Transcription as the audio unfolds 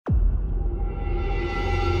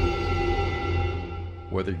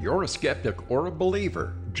Whether you're a skeptic or a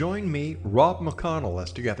believer, join me, Rob McConnell,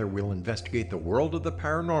 as together we'll investigate the world of the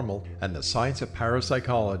paranormal and the science of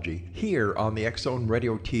parapsychology here on the X-Zone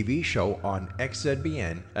Radio TV show on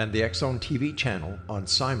XZBN and the X-Zone TV channel on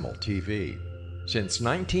Simul TV. Since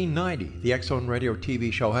 1990, the X-Zone Radio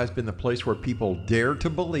TV show has been the place where people dare to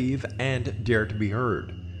believe and dare to be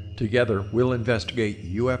heard. Together, we'll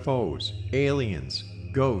investigate UFOs, aliens,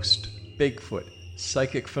 ghosts, Bigfoot,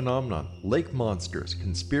 psychic phenomenon, lake monsters,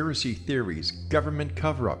 conspiracy theories, government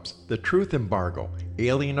cover-ups, the truth embargo,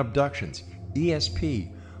 alien abductions,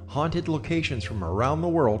 ESP, haunted locations from around the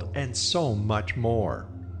world, and so much more.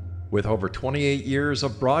 With over 28 years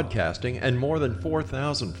of broadcasting and more than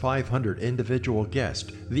 4,500 individual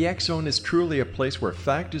guests, the X-Zone is truly a place where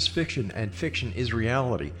fact is fiction and fiction is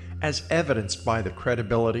reality, as evidenced by the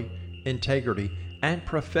credibility, integrity, and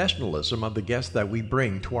professionalism of the guests that we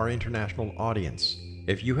bring to our international audience.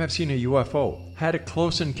 If you have seen a UFO, had a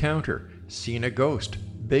close encounter, seen a ghost,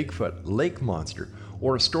 Bigfoot, lake monster,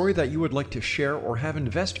 or a story that you would like to share or have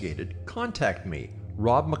investigated, contact me,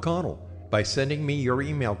 Rob McConnell, by sending me your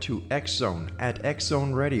email to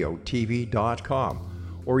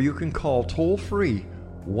xzone@xzoneradiotv.com, or you can call toll-free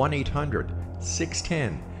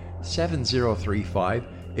 1-800-610-7035,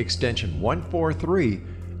 extension 143,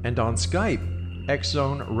 and on Skype,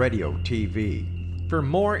 X-Zone Radio TV. For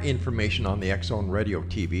more information on the X-Zone Radio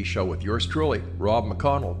TV show with yours truly, Rob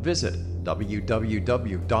McConnell, visit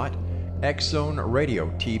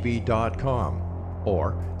www.xzoneradiotv.com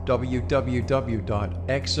or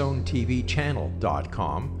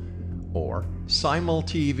www.xzonetvchannel.com or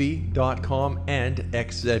simultv.com and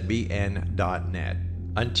xzbn.net.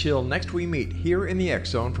 Until next we meet here in the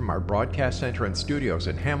X-Zone from our broadcast center and studios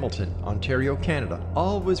in Hamilton, Ontario, Canada,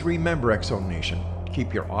 always remember, X-Zone Nation,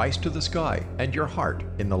 keep your eyes to the sky and your heart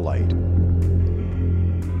in the light.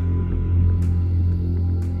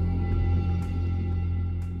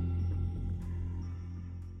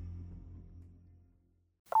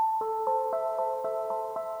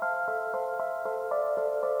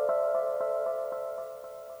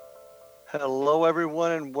 Hello,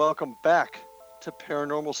 everyone, and welcome back to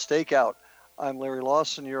Paranormal Stakeout. I'm Larry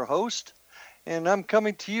Lawson, your host, and I'm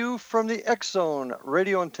coming to you from the X-Zone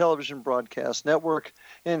Radio and Television Broadcast Network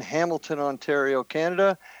in Hamilton, Ontario,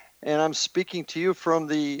 Canada, and I'm speaking to you from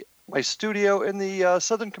my studio in the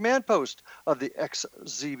Southern Command Post of the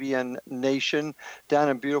XZBN Nation down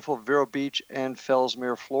in beautiful Vero Beach and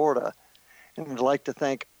Fellsmere, Florida. And I'd like to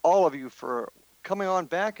thank all of you for coming on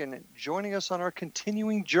back and joining us on our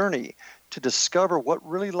continuing journey to discover what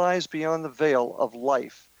really lies beyond the veil of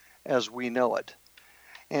life as we know it.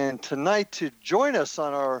 And tonight, to join us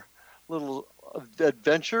on our little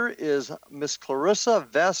adventure is Miss Clarissa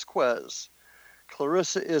Vazquez.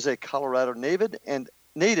 Clarissa is a Colorado native and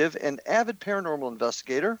avid paranormal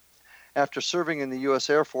investigator. After serving in the U.S.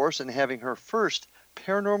 Air Force and having her first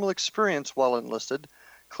paranormal experience while enlisted,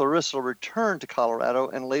 Clarissa returned to Colorado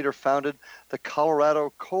and later founded the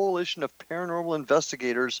Colorado Coalition of Paranormal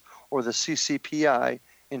Investigators, or the CCPI,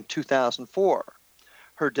 in 2004.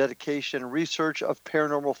 Her dedication and research of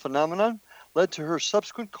paranormal phenomena led to her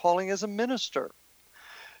subsequent calling as a minister.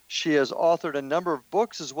 She has authored a number of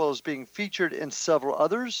books as well as being featured in several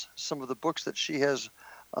others. Some of the books that she has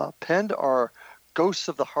penned are Ghosts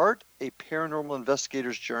of the Heart, A Paranormal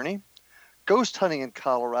Investigator's Journey, Ghost Hunting in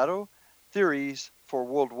Colorado, Theories for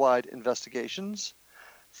Worldwide Investigations,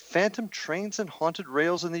 Phantom Trains and Haunted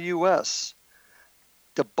Rails in the U.S.,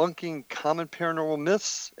 Debunking Common Paranormal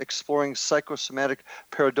Myths, Exploring Psychosomatic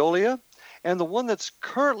Pareidolia, and the one that's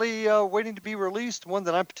currently waiting to be released, one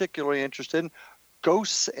that I'm particularly interested in,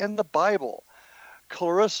 Ghosts and the Bible.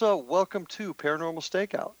 Clarissa, welcome to Paranormal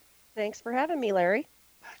Stakeout. Thanks for having me, Larry.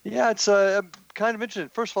 Yeah, it's kind of interesting.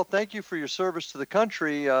 First of all, thank you for your service to the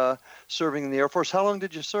country, serving in the Air Force. How long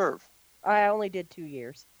did you serve? I only did 2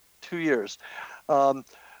 years. 2 years.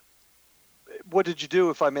 What did you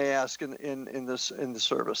do, if I may ask, in the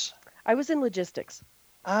service? I was in logistics.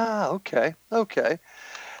 Ah, okay.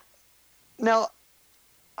 Now,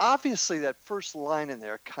 obviously, that first line in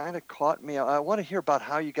there kind of caught me. I want to hear about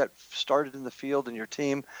how you got started in the field and your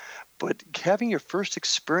team, but having your first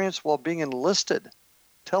experience while being enlisted,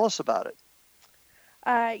 tell us about it.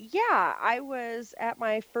 Yeah, I was at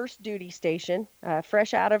my first duty station,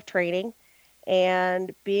 fresh out of training,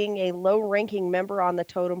 and being a low-ranking member on the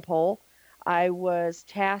totem pole, I was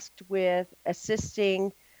tasked with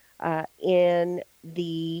assisting in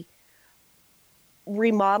the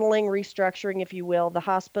remodeling, restructuring, if you will. The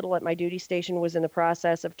hospital at my duty station was in the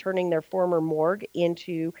process of turning their former morgue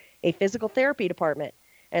into a physical therapy department.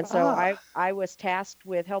 And so I was tasked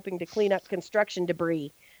with helping to clean up construction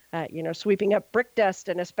debris sweeping up brick dust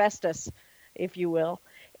and asbestos, if you will.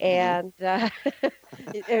 And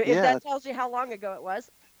if Yeah. that tells you how long ago it was.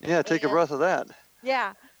 Yeah, take a breath of that.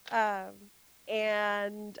 Yeah.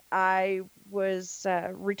 And I was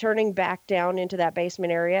returning back down into that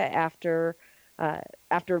basement area after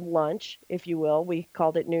lunch, if you will. We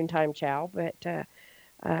called it noontime chow, but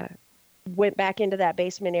went back into that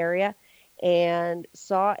basement area and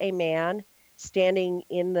saw a man standing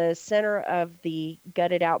in the center of the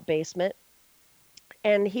gutted out basement.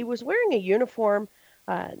 And he was wearing a uniform,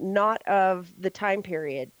 not of the time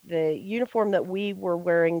period. The uniform that we were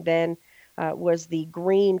wearing then was the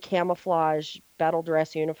green camouflage battle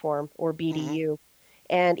dress uniform, or BDU.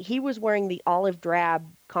 And he was wearing the olive drab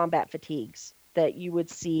combat fatigues that you would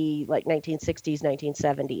see like 1960s,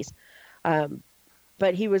 1970s.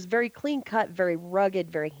 But he was very clean cut, very rugged,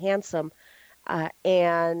 very handsome,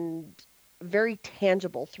 and very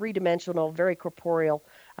tangible, three-dimensional, very corporeal,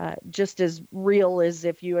 just as real as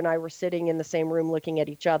if you and I were sitting in the same room looking at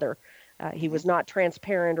each other. He was not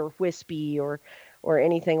transparent or wispy or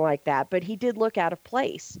anything like that, but he did look out of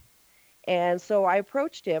place. And so I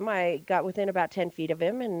approached him. I got within about 10 feet of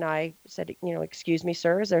him, and I said, excuse me,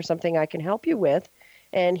 sir, is there something I can help you with?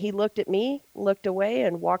 And he looked at me, looked away,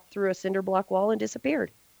 and walked through a cinder block wall and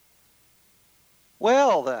disappeared.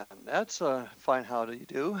 Well, then, that's a fine how do you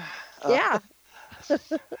do. Yeah.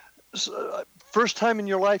 So, first time in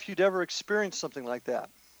your life you'd ever experienced something like that?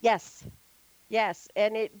 Yes.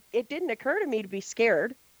 And it didn't occur to me to be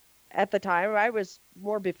scared at the time. I was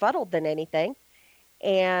more befuddled than anything.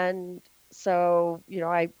 And so,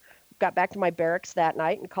 I got back to my barracks that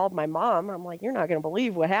night and called my mom. I'm like, you're not going to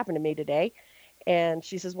believe what happened to me today. And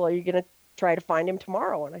she says, well, are you going to try to find him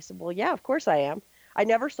tomorrow? And I said, well, yeah, of course I am. I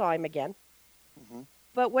never saw him again.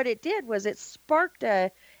 But what it did was it sparked an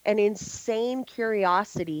insane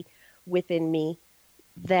curiosity within me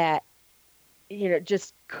that,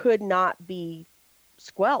 just could not be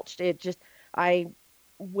squelched. I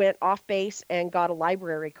went off base and got a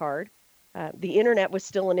library card. The internet was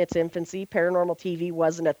still in its infancy. Paranormal TV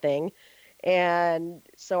wasn't a thing. And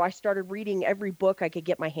so I started reading every book I could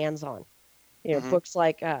get my hands on. Books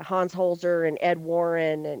like Hans Holzer and Ed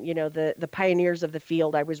Warren and, the pioneers of the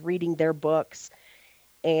field. I was reading their books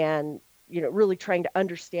and, really trying to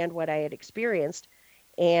understand what I had experienced.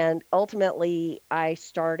 And ultimately, I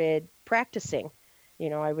started practicing.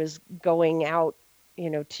 I was going out,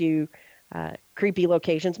 to creepy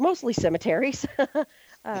locations, mostly cemeteries,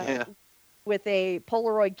 with a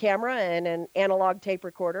Polaroid camera and an analog tape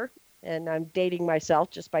recorder. And I'm dating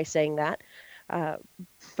myself just by saying that.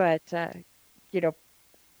 But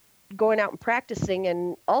going out and practicing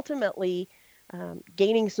and ultimately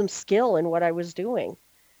gaining some skill in what I was doing.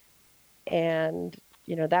 And,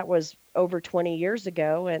 that was over 20 years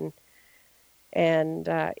ago. And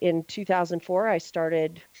in 2004, I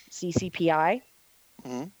started CCPI.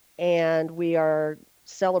 And we are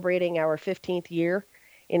celebrating our 15th year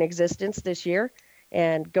in existence this year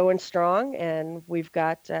and going strong. And we've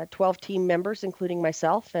got 12 team members, including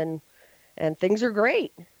myself, and things are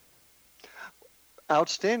great.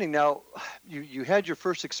 Outstanding. Now, you had your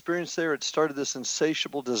first experience there. It started this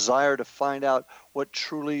insatiable desire to find out what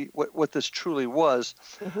this truly was.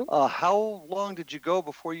 How long did you go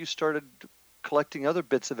before you started collecting other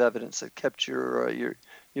bits of evidence that kept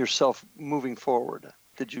yourself moving forward?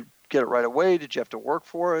 Did you get it right away? Did you have to work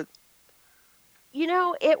for it?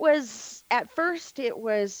 It was at first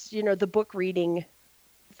the book reading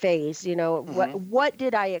phase. What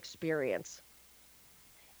did I experience?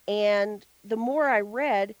 And the more I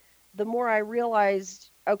read, the more I realized,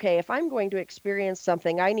 okay, if I'm going to experience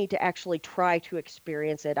something, I need to actually try to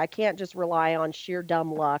experience it. I can't just rely on sheer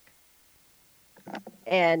dumb luck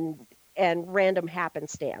and random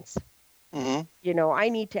happenstance. I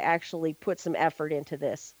need to actually put some effort into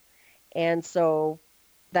this. And so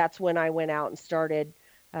that's when I went out and started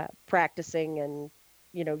practicing and,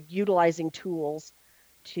 utilizing tools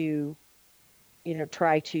to,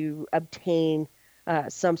 try to obtain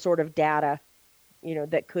some sort of data,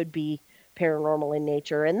 that could be paranormal in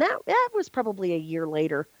nature. And that was probably a year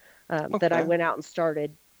later that I went out and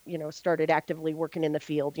started actively working in the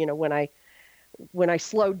field. When I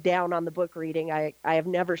slowed down on the book reading, I have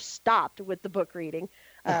never stopped with the book reading,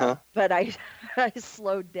 but I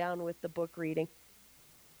slowed down with the book reading.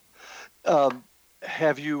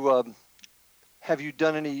 Have you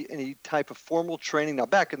done any type of formal training? Now,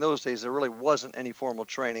 back in those days, there really wasn't any formal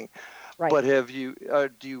training. Right. But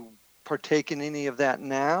do you partake in any of that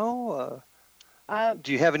now?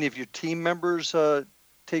 Do you have any of your team members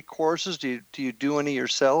take courses? Do you do any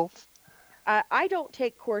yourself? I don't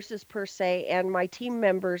take courses per se, and my team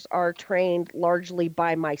members are trained largely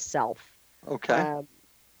by myself. Okay.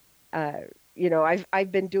 Uh,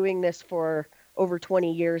 I've been doing this for over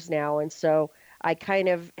 20 years now, and so I kind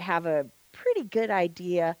of have a pretty good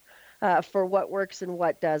idea for what works and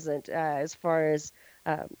what doesn't, as far as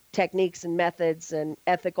techniques and methods and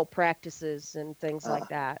ethical practices and things like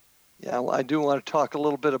that. Yeah, well, I do want to talk a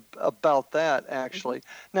little bit about that, actually.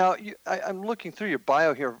 Now, I'm looking through your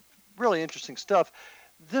bio here. Really interesting stuff.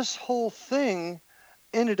 This whole thing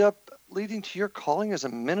ended up leading to your calling as a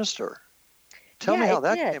minister. Tell me how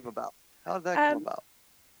that came about. How did that come about?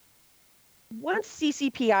 Once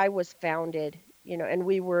CCPI was founded, and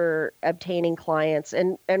we were obtaining clients,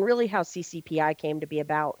 and really how CCPI came to be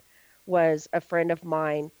about was a friend of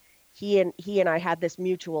mine. He and I had this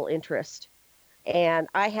mutual interest, and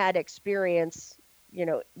I had experience,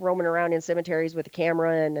 roaming around in cemeteries with a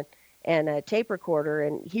camera and a tape recorder,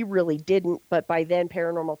 and he really didn't. But by then,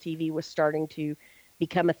 paranormal TV was starting to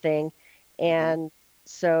become a thing, and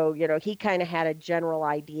so he kind of had a general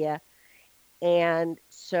idea, and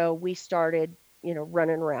so we started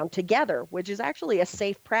running around together, which is actually a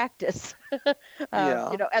safe practice.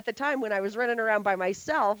 At the time when I was running around by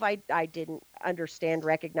myself, I didn't understand,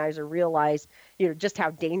 recognize, or realize, just how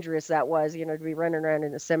dangerous that was, to be running around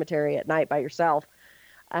in a cemetery at night by yourself.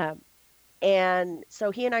 And so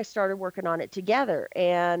he and I started working on it together,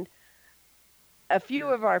 and a few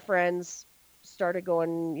of our friends started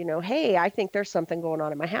going, hey, I think there's something going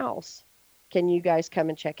on in my house. Can you guys come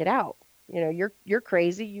and check it out? You're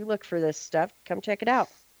crazy. You look for this stuff. Come check it out.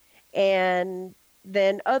 And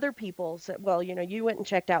then other people said, well, you went and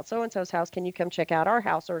checked out so-and-so's house. Can you come check out our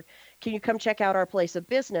house? Or can you come check out our place of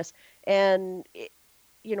business? And,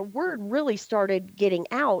 word really started getting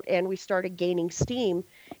out, and we started gaining steam.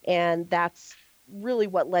 And that's really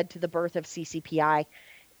what led to the birth of CCPI.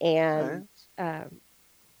 And,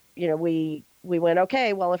 we went,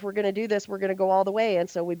 okay, well, if we're going to do this, we're going to go all the way. And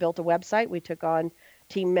so we built a website. We took on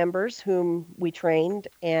team members whom we trained,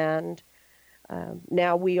 and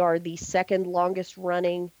now we are the second longest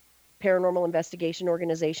running paranormal investigation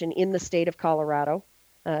organization in the state of Colorado,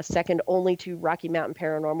 second only to Rocky Mountain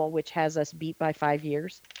Paranormal, which has us beat by 5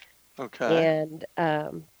 years. Okay.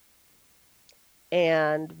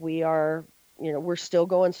 And we are, we're still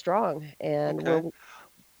going strong. And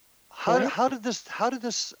how did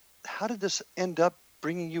this end up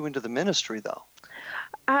bringing you into the ministry, though?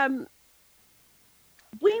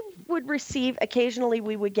 We would receive, occasionally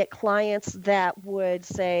we would get clients that would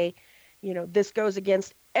say, this goes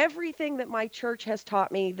against everything that my church has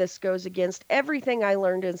taught me. This goes against everything I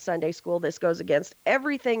learned in Sunday school. This goes against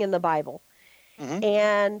everything in the Bible. Mm-hmm.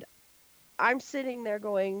 And I'm sitting there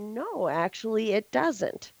going, no, actually it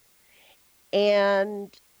doesn't.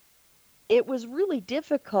 And it was really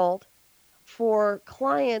difficult for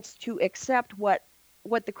clients to accept what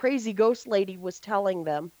the crazy ghost lady was telling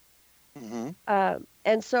them. Mm-hmm.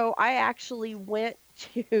 And so I actually went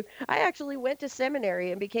to seminary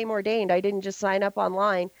and became ordained. I didn't just sign up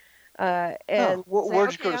online.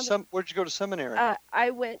 Where'd you go to seminary? I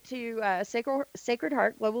went to Sacred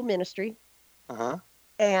Heart Global Ministry. Uh-huh.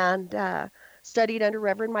 And studied under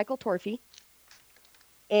Reverend Michael Torfey.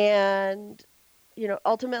 And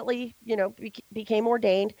ultimately, became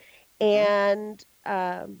ordained. And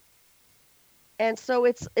so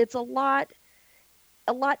it's a lot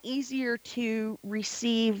easier to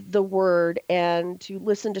receive the word and to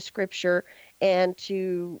listen to scripture and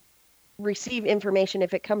to receive information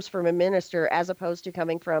if it comes from a minister as opposed to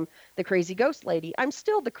coming from the crazy ghost lady. I'm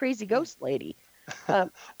still the crazy ghost lady. I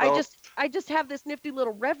just have this nifty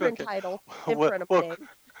little reverend title in front of me.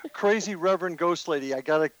 Crazy Reverend Ghost Lady, I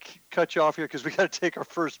got to cut you off here because we got to take our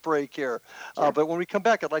first break here. Sure. But when we come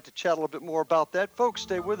back, I'd like to chat a little bit more about that. Folks,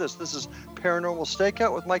 stay with us. This is Paranormal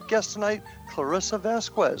Stakeout with my guest tonight, Clarissa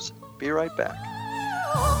Vazquez. Be right back.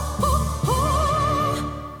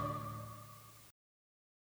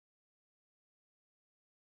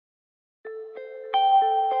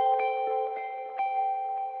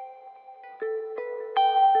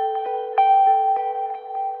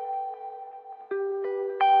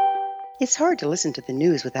 It's hard to listen to the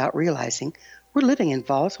news without realizing we're living in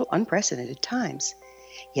volatile, unprecedented times.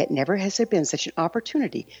 Yet never has there been such an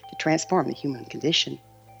opportunity to transform the human condition.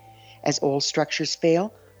 As old structures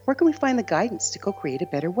fail, where can we find the guidance to co-create a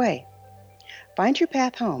better way? Find Your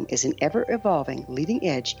Path Home is an ever-evolving,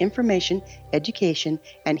 leading-edge information, education,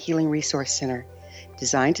 and healing resource center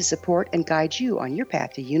designed to support and guide you on your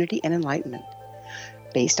path to unity and enlightenment.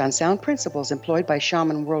 Based on sound principles employed by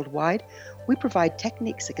shaman worldwide, we provide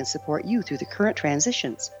techniques that can support you through the current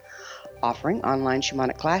transitions, offering online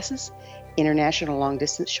shamanic classes, international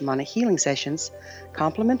long-distance shamanic healing sessions,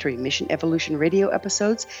 complimentary Mission Evolution radio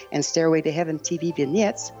episodes and Stairway to Heaven TV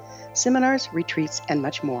vignettes, seminars, retreats, and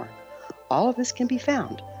much more. All of this can be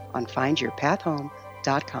found on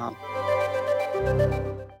findyourpathhome.com.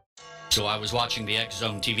 So I was watching the X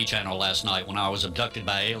Zone TV channel last night when I was abducted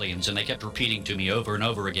by aliens, and they kept repeating to me over and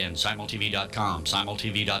over again, simultv.com,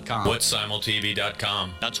 simultv.com. What's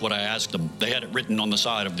simultv.com? That's what I asked them. They had it written on the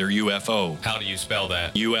side of their UFO. How do you spell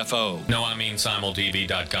that? UFO. No, I mean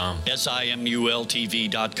simultv.com.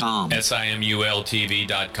 simultv.com.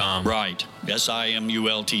 simultv.com. Right.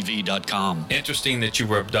 simultv.com. Interesting that you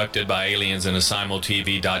were abducted by aliens in a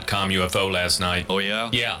simultv.com UFO last night. Oh, yeah?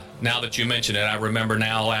 Yeah. Now that you mention it, I remember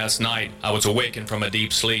now last night I was awakened from a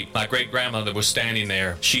deep sleep. My great-grandmother was standing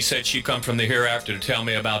there. She said she'd come from the hereafter to tell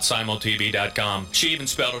me about simultv.com. She even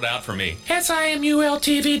spelled it out for me.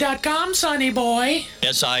 simultv.com, sonny boy.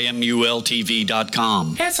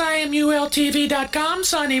 simultv.com. simultv.com,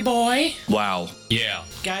 sonny boy. Wow. Yeah.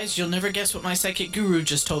 Guys, you'll never guess what my psychic guru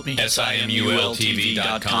just told me.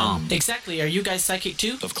 simultv.com. Exactly. Are you guys psychic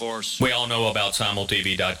too? Of course. We all know about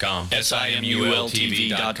simultv.com.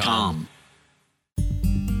 simultv.com.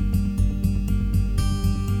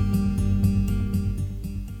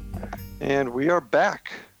 And we are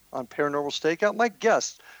back on Paranormal Stakeout. My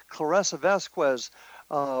guest, Clarissa Vazquez,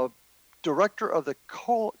 director of the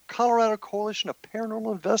Colorado Coalition of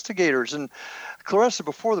Paranormal Investigators. And Clarissa,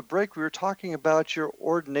 before the break, we were talking about your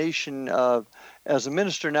ordination as a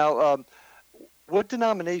minister. Now, what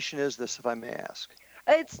denomination is this, if I may ask?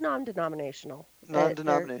 It's non-denominational.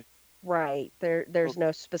 Non-denominational. Right. There's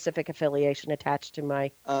no specific affiliation attached to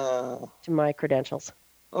my credentials.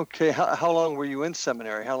 Okay. How long were you in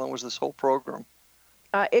seminary? How long was this whole program?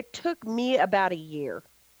 It took me about a year.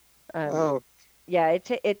 Yeah,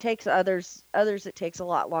 it takes others. It takes a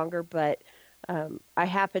lot longer, but I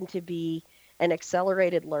happen to be an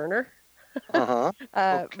accelerated learner.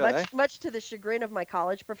 Okay. Much to the chagrin of my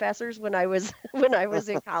college professors when I was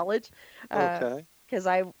in college. Okay. Because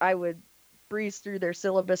I would breeze through their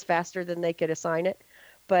syllabus faster than they could assign it.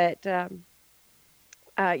 But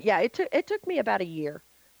it took me about a year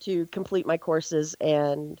to complete my courses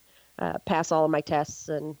and pass all of my tests,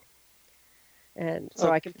 and so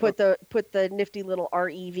I can put the nifty little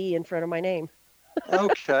REV in front of my name.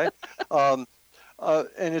 Okay. And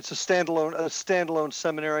it's a standalone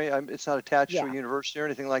seminary. It's not attached to a university or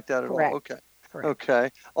anything like that at Correct. all. Okay. Correct. Okay.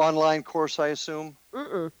 Online course, I assume?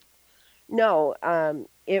 No.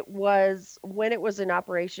 It was, when it was in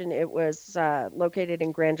operation, it was located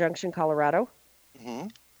in Grand Junction, Colorado. Mm-hmm.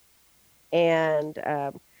 And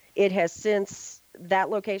that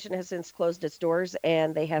location has since closed its doors,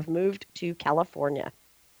 and they have moved to California.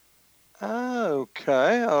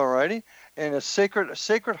 Okay. All righty. And a Sacred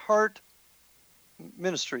Heart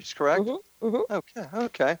Ministries, correct? Mm-hmm. Mm-hmm.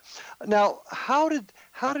 Okay. Now, how did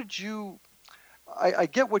you? I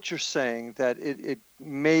get what you're saying, that it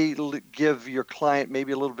may give your client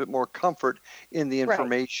maybe a little bit more comfort in the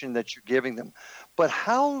information that you're giving them, but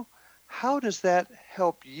how does that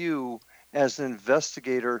help you as an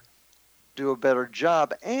investigator do a better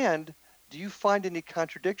job? And do you find any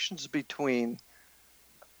contradictions between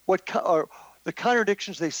the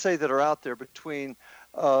contradictions they say that are out there between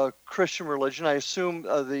Christian religion? I assume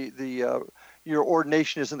your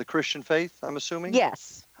ordination is in the Christian faith, I'm assuming?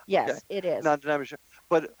 Yes, Okay. It is. Non-denominational.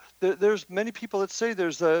 But there's many people that say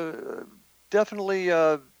there's definitely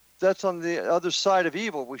that's on the other side of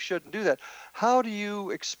evil. We shouldn't do that. How do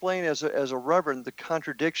you explain as a reverend the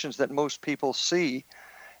contradictions that most people see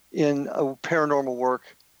in paranormal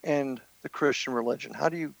work and the Christian religion? How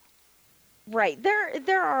do you? Right.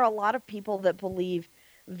 There are a lot of people that believe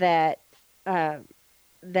that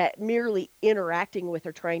that merely interacting with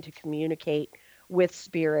or trying to communicate with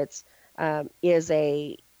spirits is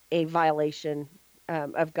a violation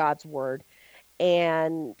of God's word.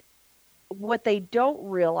 And what they don't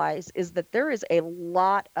realize is that there is a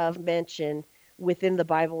lot of mention within the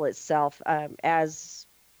Bible itself, as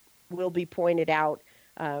will be pointed out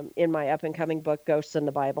in my up-and-coming book, Ghosts in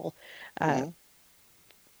the Bible,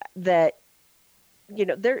 that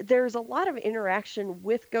there's a lot of interaction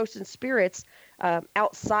with ghosts and spirits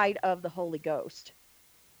outside of the Holy Ghost.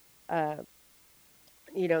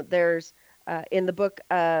 There's in the book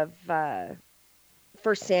of 1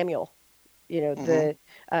 Samuel,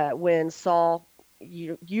 when Saul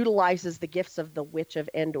utilizes the gifts of the witch of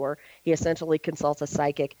Endor, he essentially consults a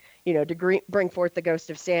psychic, to bring forth the ghost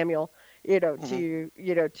of Samuel,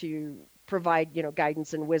 to provide,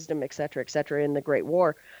 guidance and wisdom, et cetera, in the Great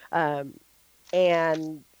War.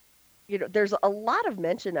 And there's a lot of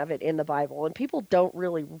mention of it in the Bible, and people don't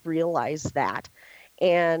really realize that.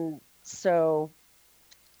 And So,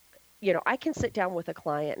 I can sit down with a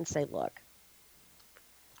client and say, look,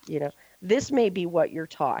 this may be what you're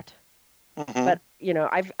taught, but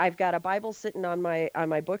I've got a Bible sitting on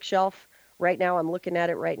my bookshelf right now. I'm looking at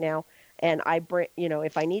it right now, and I bring,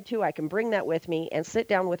 if I need to, I can bring that with me and sit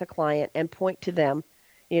down with a client and point to them,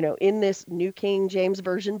 in this New King James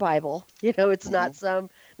Version Bible. It's not some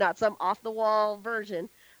off the wall version.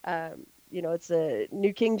 It's a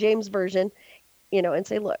New King James Version, and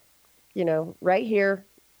say, look, right here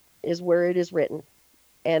is where it is written.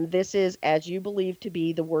 And this is as you believe to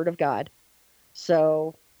be the word of God.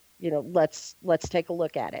 So, let's take a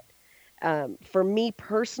look at it. For me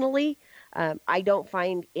personally, I don't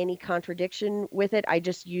find any contradiction with it. I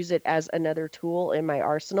just use it as another tool in my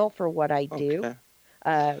arsenal for what I do.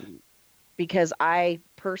 Because I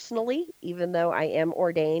personally, even though I am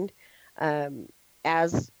ordained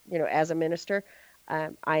as a minister,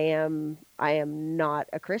 I am not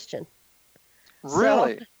a Christian.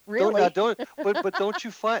 Really? So, really? But don't you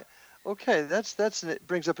find? Okay, it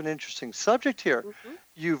brings up an interesting subject here.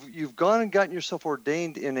 Mm-hmm. You've gone and gotten yourself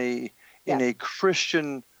ordained in a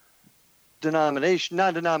Christian denomination,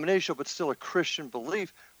 not denominational, but still a Christian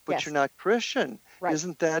belief. But Yes. you're not Christian. Right.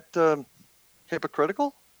 Isn't that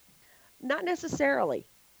hypocritical? Not necessarily.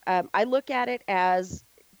 I look at it as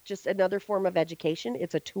just another form of education.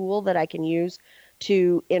 It's a tool that I can use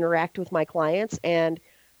to interact with my clients and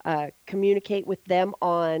communicate with them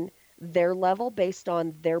on their level based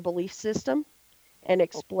on their belief system and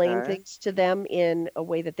explain things to them in a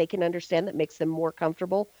way that they can understand that makes them more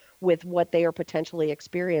comfortable with what they are potentially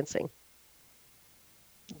experiencing.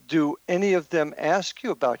 Do any of them ask you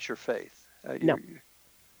about your faith? No.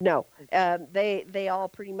 No. They all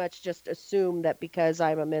pretty much just assume that because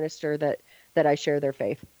I'm a minister that I share their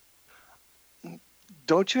faith.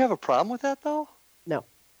 Don't you have a problem with that, though? No,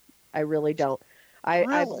 I really don't. I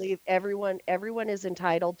Really? believe everyone is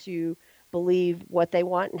entitled to believe what they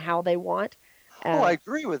want and how they want. I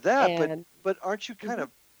agree with that, and- but aren't you kind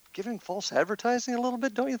of giving false advertising a little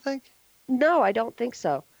bit, don't you think? No, I don't think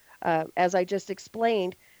so. As I just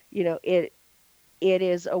explained, it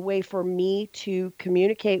is a way for me to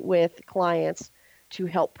communicate with clients to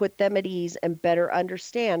help put them at ease and better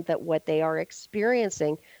understand that what they are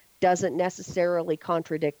experiencing doesn't necessarily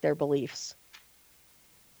contradict their beliefs.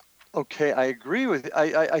 Okay, I agree with you.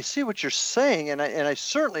 I see what you're saying, and I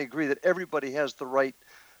certainly agree that everybody has the right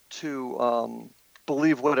to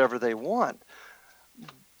believe whatever they want.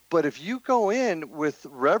 But if you go in with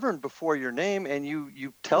Reverend before your name and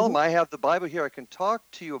you tell them, I have the Bible here, I can talk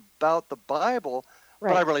to you about the Bible,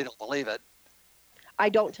 Right. but I really don't believe it. I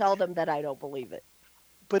don't tell them that I don't believe it.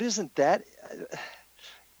 But isn't that,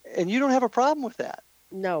 and you don't have a problem with that?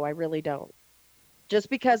 No, I really don't. Just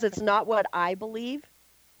because it's not what I believe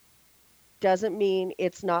doesn't mean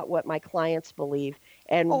it's not what my clients believe.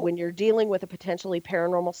 And when you're dealing with a potentially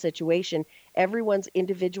paranormal situation, everyone's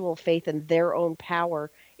individual faith in their own power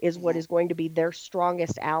is what is going to be their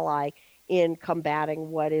strongest ally in combating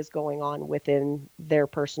what is going on within their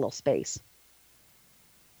personal space.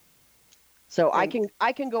 So I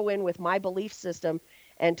can go in with my belief system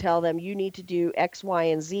and tell them you need to do X, Y,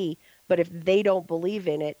 and Z, but if they don't believe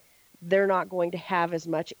in it, they're not going to have as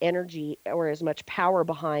much energy or as much power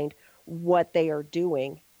behind what they are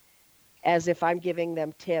doing as if I'm giving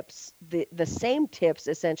them tips, the same tips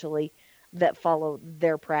essentially that follow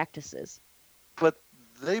their practices. But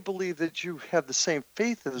they believe that you have the same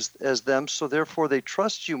faith as them, so therefore they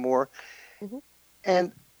trust you more. Mm-hmm.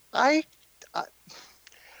 And I'll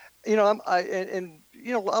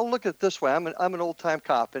look at it this way. I'm an old time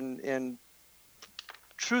cop, and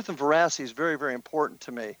truth and veracity is very, very important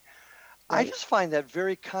to me. I just find that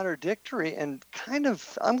very contradictory and kind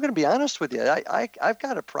of, I'm going to be honest with you, I've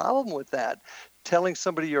got a problem with that. Telling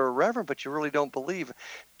somebody you're a reverend, but you really don't believe,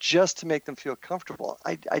 just to make them feel comfortable.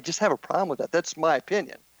 I just have a problem with that. That's my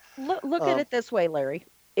opinion. Look at it this way, Larry.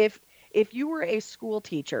 If you were a school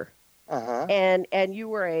teacher and you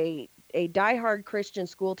were a diehard Christian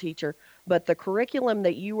school teacher, but the curriculum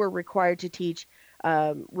that you were required to teach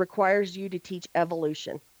requires you to teach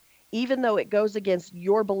evolution. Even though it goes against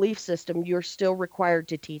your belief system, you're still required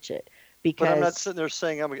to teach it. Because but I'm not sitting there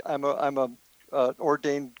saying I'm a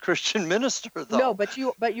ordained Christian minister, though. No, but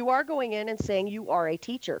you are going in and saying you are a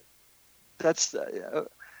teacher. That's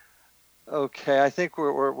okay. I think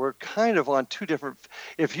we're kind of on two different.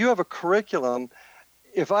 If you have a curriculum,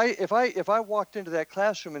 if I walked into that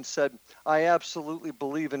classroom and said I absolutely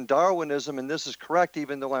believe in Darwinism and this is correct,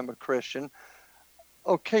 even though I'm a Christian.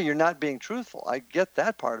 Okay, you're not being truthful. I get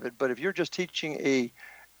that part of it. But if you're just teaching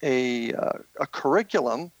a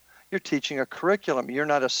curriculum, you're teaching a curriculum. You're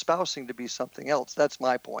not espousing to be something else. That's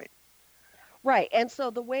my point. Right. And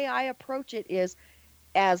so the way I approach it is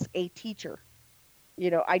as a teacher.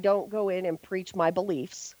 I don't go in and preach my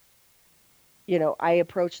beliefs. I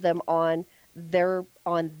approach them on their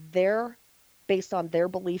based on their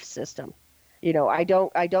belief system. I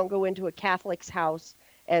don't go into a Catholic's house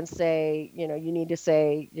and say, you need to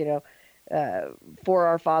say, four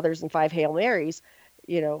Our Fathers and five Hail Marys.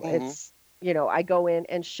 It's, I go in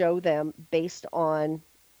and show them based on,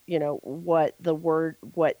 what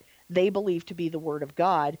they believe to be the word of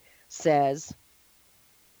God says,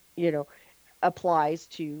 applies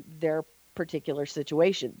to their particular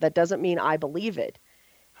situation. That doesn't mean I believe it.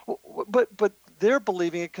 But they're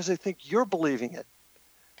believing it because they think you're believing it.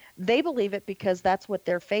 They believe it because that's what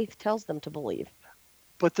their faith tells them to believe.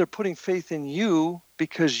 But they're putting faith in you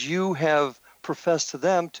because you have professed to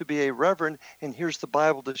them to be a reverend, and here's the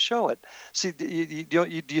Bible to show it. See,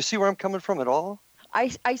 do you see where I'm coming from at all?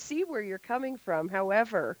 I see where you're coming from.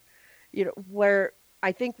 However, where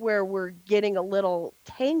I think where we're getting a little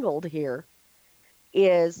tangled here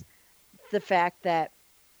is the fact that,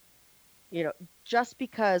 just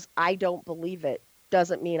because I don't believe it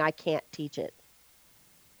doesn't mean I can't teach it.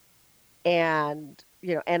 And,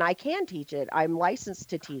 and I can teach it. I'm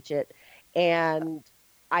licensed to teach it. And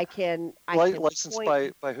I can licensed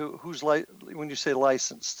by who? When you say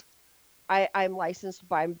licensed? I'm licensed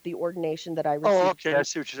by the ordination that I received. Oh, okay. I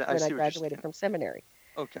see what you're saying. When I graduated from seminary.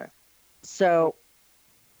 Okay. So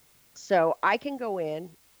I can go in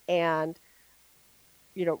and,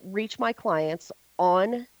 reach my clients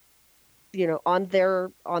on, on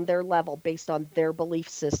their level based on their belief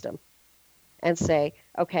system and say,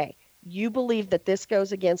 okay, you believe that this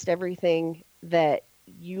goes against everything that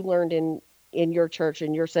you learned in your church,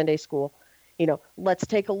 in your Sunday school. Let's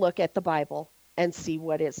take a look at the Bible and see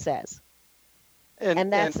what it says.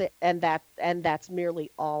 And that's it. And that's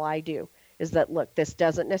merely all I do is that, look, this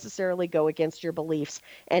doesn't necessarily go against your beliefs.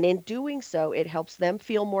 And in doing so, it helps them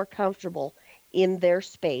feel more comfortable in their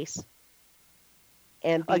space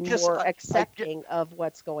and be more accepting of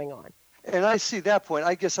what's going on. And I see that point.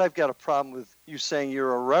 I guess I've got a problem with you saying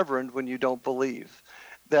you're a reverend when you don't believe.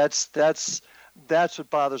 That's what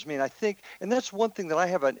bothers me. And I think, and that's one thing that I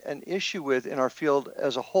have an issue with in our field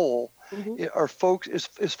as a whole, are folks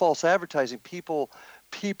is false advertising. People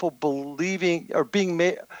believing or being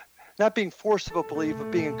made, not being forced to believe,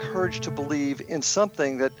 but being encouraged to believe in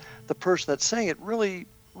something that the person that's saying it really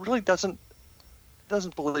doesn't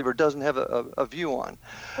believe or doesn't have a view on.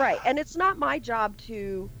 Right. And it's not my job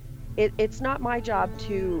to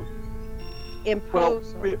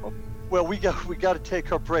impose. Well, we got to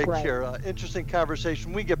take our break right. here. Interesting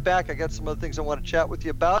conversation. When we get back, I got some other things I want to chat with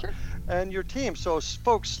you about and your team. So,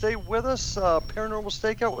 folks, stay with us. Paranormal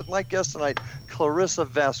Stakeout with my guest tonight, Clarissa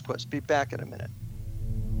Vazquez. Be back in a minute.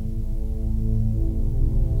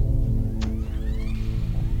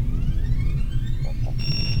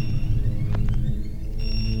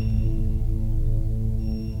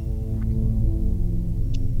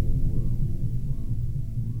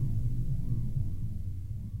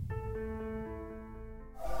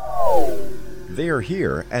 They are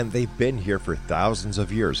here, and they've been here for thousands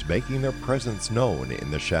of years, making their presence known in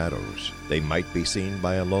the shadows. They might be seen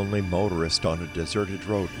by a lonely motorist on a deserted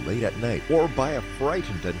road late at night, or by a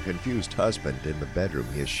frightened and confused husband in the bedroom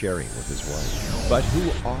he is sharing with his wife. But who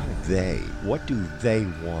are they? What do they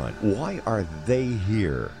want? Why are they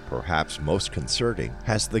here? Perhaps most concerning,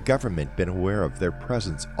 has the government been aware of their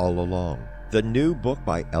presence all along? The new book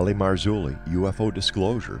by Ellie Marzulli, UFO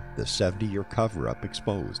Disclosure, the 70-year cover-up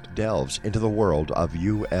exposed, delves into the world of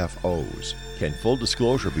UFOs. Can full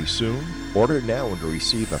disclosure be soon? Order now and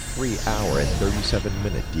receive a free hour and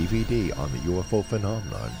 37-minute DVD on the UFO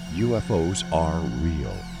phenomenon. UFOs are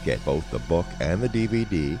real. Get both the book and the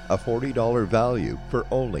DVD, a $40 value, for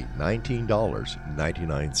only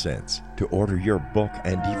 $19.99. To order your book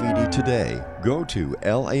and DVD today, go to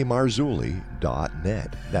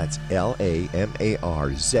lamarzulli.net. That's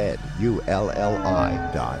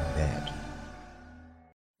LAMARZULLI.net.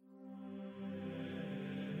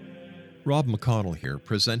 Rob McConnell here,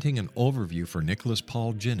 presenting an overview for Nicholas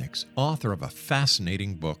Paul Jennings, author of a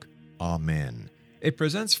fascinating book, Amen. It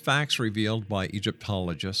presents facts revealed by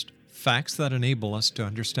Egyptologists, facts that enable us to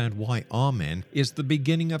understand why Amen is the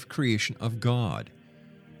beginning of creation of God.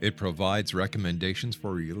 It provides recommendations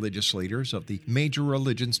for religious leaders of the major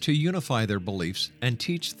religions to unify their beliefs and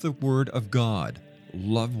teach the Word of God.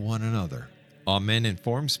 Love one another. Amen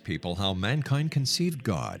informs people how mankind conceived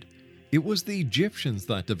God. It was the Egyptians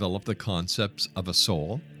that developed the concepts of a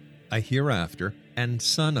soul, a hereafter, and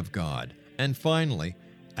Son of God. And finally,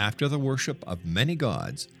 after the worship of many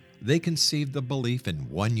gods, they conceived the belief in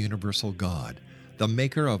one universal God, the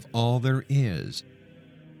maker of all there is.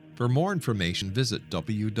 For more information, visit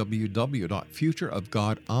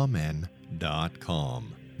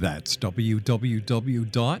www.futureofgodamen.com. That's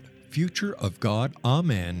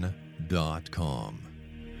www.futureofgodamen.com.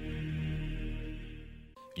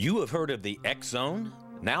 You have heard of the X Zone?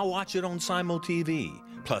 Now watch it on Simul TV,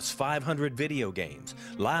 plus 500 video games,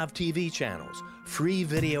 live TV channels, free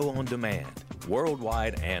video on demand,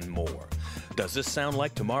 worldwide, and more. Does this sound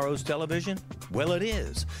like tomorrow's television? Well, it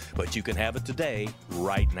is, but you can have it today,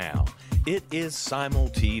 right now. It is Simul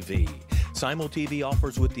TV. Simul TV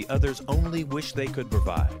offers what the others only wish they could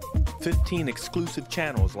provide. 15 exclusive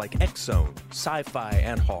channels like X Zone, sci-fi,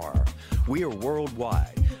 and horror. We are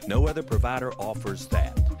worldwide. No other provider offers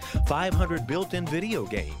that. 500 built-in video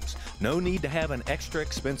games. No need to have an extra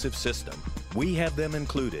expensive system. We have them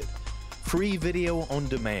included. Free video on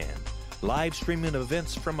demand. Live streaming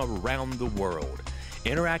events from around the world.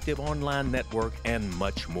 Interactive online network, and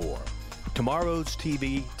much more. Tomorrow's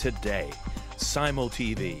TV today. Simul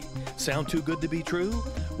TV. Sound too good to be true?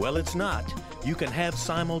 Well, it's not. You can have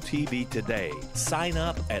Simul TV today. Sign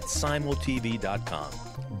up at simultv.com.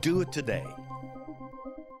 Do it today.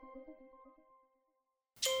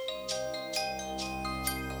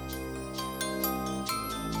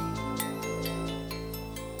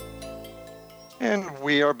 And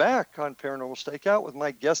we are back on Paranormal Stakeout with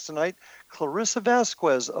my guest tonight, Clarissa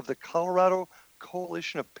Vazquez of the Colorado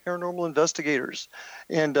Coalition of Paranormal Investigators.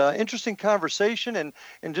 And interesting conversation. And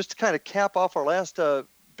just to kind of cap off our last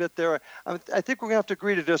bit there, I think we're going to have to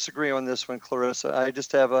agree to disagree on this one, Clarissa. I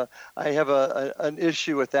have an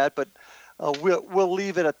issue with that, but we'll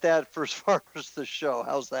leave it at that for as far as the show.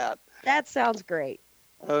 How's that? That sounds great.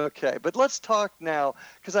 Okay, but let's talk now,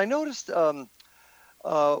 because I noticed in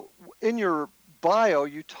your bio,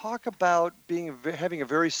 you talk about having a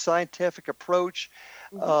very scientific approach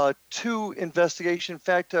to investigation. In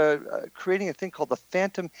fact, creating a thing called the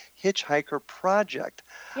Phantom Hitchhiker Project.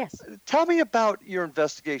 Yes. Tell me about your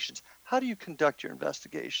investigations. How do you conduct your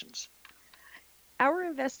investigations? Our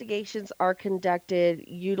investigations are conducted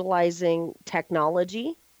utilizing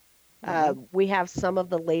technology. We have some of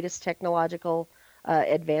the latest technological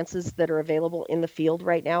advances that are available in the field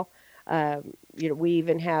right now. We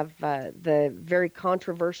even have the very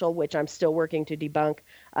controversial, which I'm still working to debunk,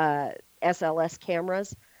 SLS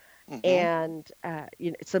cameras, and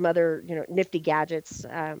some other nifty gadgets.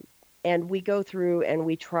 And we go through and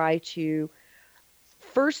we try to,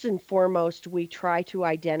 first and foremost, we try to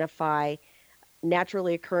identify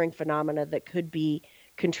naturally occurring phenomena that could be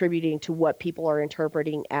contributing to what people are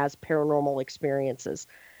interpreting as paranormal experiences.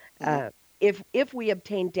 If we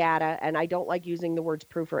obtain data, and I don't like using the words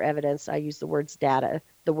proof or evidence, I use the words data,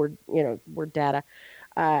 word data.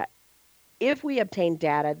 If we obtain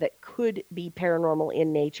data that could be paranormal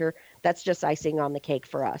in nature, that's just icing on the cake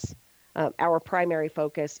for us. Our primary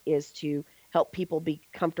focus is to help people be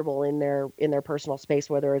comfortable in their personal space,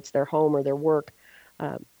 whether it's their home or their work.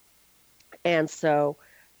 And so,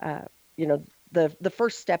 the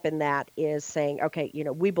first step in that is saying, okay,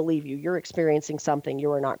 we believe you. You're experiencing something.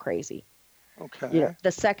 You are not crazy. Okay.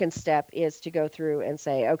 The second step is to go through and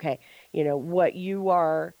say, okay, what you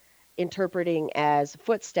are interpreting as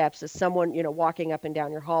footsteps as someone, walking up and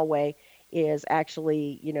down your hallway is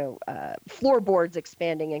actually, floorboards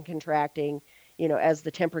expanding and contracting, as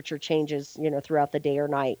the temperature changes, throughout the day or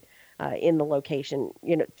night in the location,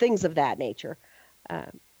 things of that nature.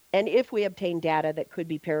 And if we obtain data that could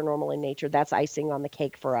be paranormal in nature, that's icing on the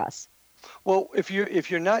cake for us. Well, if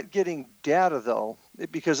you're not getting data, though,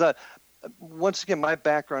 because once again, my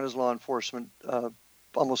background is law enforcement,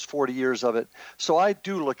 almost 40 years of it. So I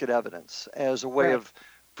do look at evidence as a way of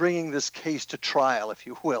bringing this case to trial, if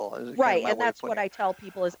you will. Right, and that's what I tell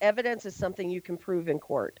people is evidence is something you can prove in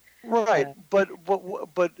court. Right, but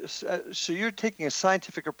so you're taking a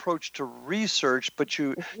scientific approach to research, but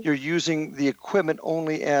you're using the equipment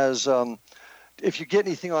only as if you get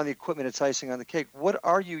anything on the equipment, it's icing on the cake. What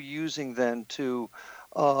are you using then to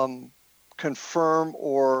confirm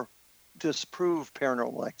or disprove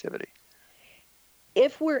paranormal activity?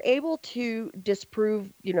 If we're able to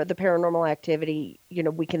disprove, the paranormal activity,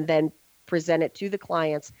 we can then present it to the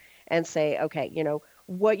clients and say, okay,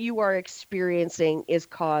 what you are experiencing is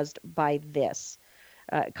caused by this,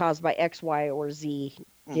 caused by X, Y, or Z,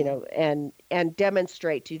 and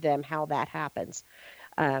demonstrate to them how that happens.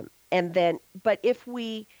 And then, but if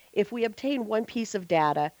we obtain one piece of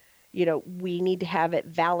data, we need to have it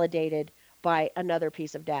validated by another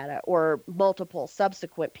piece of data or multiple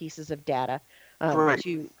subsequent pieces of data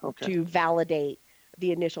to validate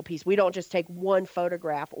the initial piece. We don't just take one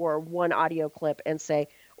photograph or one audio clip and say,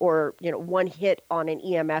 or one hit on an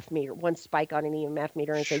EMF meter, one spike on an EMF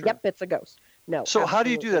meter, and say, Sure. "Yep, it's a ghost." No. So how do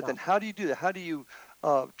you do that absolutely then? not. How do you do that? How do you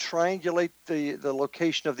triangulate the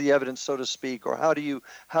location of the evidence, so to speak, or how do you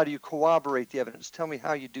corroborate the evidence? Tell me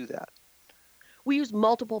how you do that. We use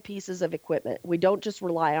multiple pieces of equipment. We don't just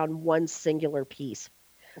rely on one singular piece.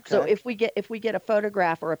 Okay. So if we get a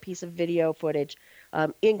photograph or a piece of video footage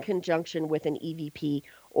in conjunction with an EVP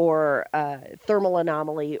or thermal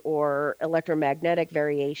anomaly or electromagnetic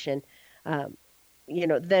variation,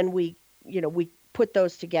 then we put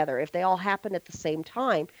those together. If they all happen at the same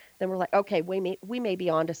time, then we're like, okay, we may be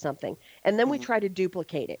onto something, and then we try to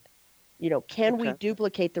duplicate it. Can we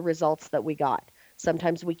duplicate the results that we got?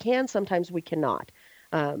 Sometimes we can, sometimes we cannot,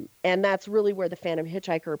 and that's really where the Phantom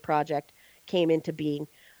Hitchhiker project came into being.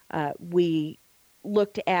 We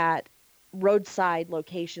looked at roadside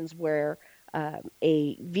locations where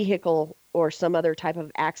a vehicle or some other type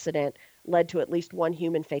of accident led to at least one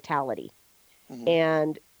human fatality. Mm-hmm.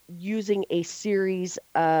 And using a series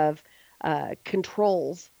of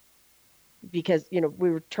controls, because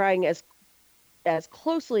we were trying as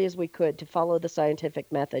closely as we could to follow the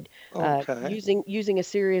scientific method, using a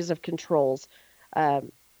series of controls.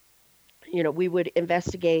 We would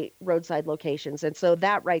investigate roadside locations. And so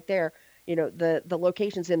that right there, the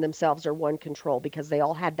locations in themselves are one control because they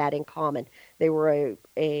all had that in common. They were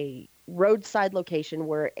a roadside location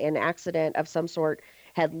where an accident of some sort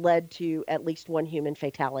had led to at least one human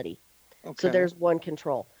fatality. Okay. So there's one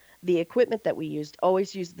control. The equipment that we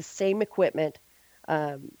always used the same equipment.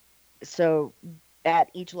 So at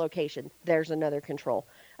each location, there's another control.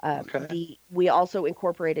 We also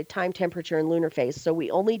incorporated time, temperature, and lunar phase. So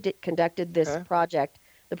we only conducted this project.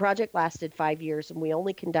 The project lasted 5 years, and we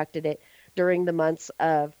only conducted it during the months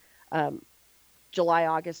of July,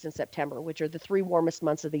 August, and September, which are the 3 warmest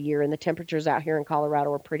months of the year, and the temperatures out here in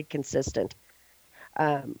Colorado are pretty consistent.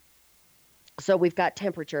 So we've got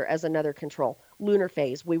temperature as another control. Lunar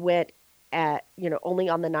phase, we went at only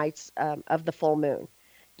on the nights of the full moon.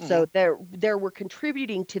 So there were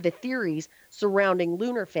contributing to the theories surrounding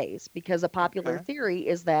lunar phase, because a popular theory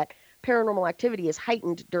is that paranormal activity is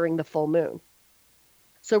heightened during the full moon.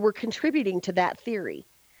 So we're contributing to that theory.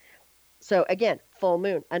 So again, full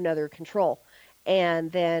moon, another control.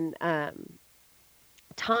 And then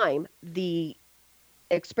time, the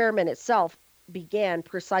experiment itself began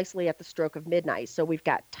precisely at the stroke of midnight. So we've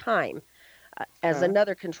got time as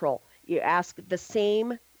another control. You ask the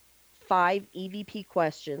same 5 EVP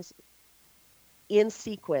questions in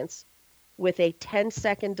sequence with a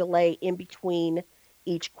 10-second delay in between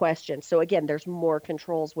each question. So again, there's more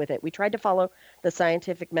controls with it. We tried to follow the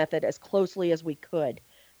scientific method as closely as we could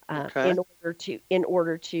in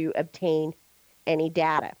order to obtain any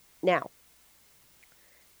data. Now,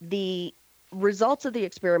 the results of the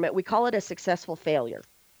experiment, we call it a successful failure,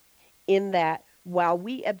 in that while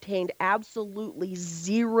we obtained absolutely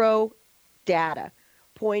zero data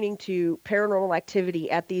pointing to paranormal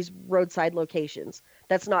activity at these roadside locations.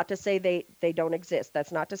 That's not to say they don't exist.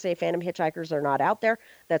 That's not to say phantom hitchhikers are not out there.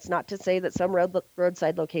 That's not to say that some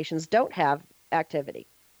roadside locations don't have activity.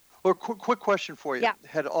 Well, quick question for you. Yeah.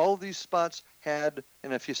 Had all these spots and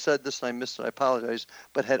if you said this and I missed it, I apologize,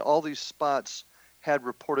 but had all these spots had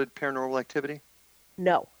reported paranormal activity?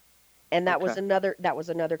 No. And that was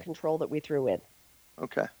another control that we threw in.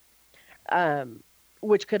 Okay.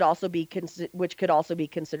 Which could also be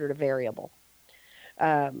considered a variable.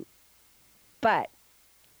 But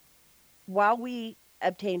while we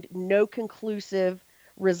obtained no conclusive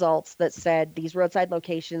results that said these roadside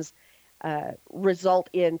locations result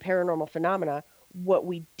in paranormal phenomena, what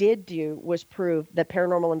we did do was prove that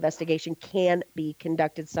paranormal investigation can be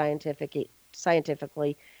conducted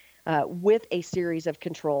scientifically with a series of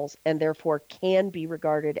controls, and therefore can be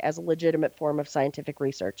regarded as a legitimate form of scientific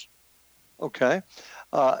research. Okay,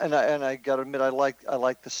 and I got to admit, I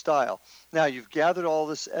like the style. Now you've gathered all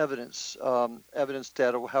this evidence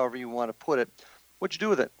data, however you want to put it. What'd you do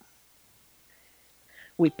with it?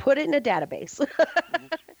 We put it in a database.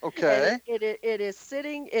 Okay. It is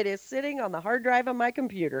sitting on the hard drive of my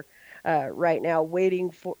computer right now, waiting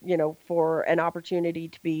for an opportunity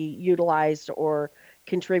to be utilized or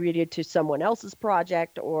contributed to someone else's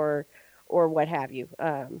project or what have you.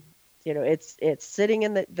 It's sitting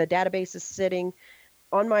in the database is sitting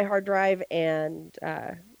on my hard drive, and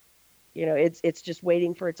it's just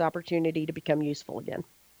waiting for its opportunity to become useful again.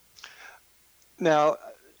 Now,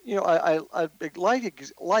 I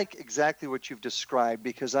like exactly what you've described,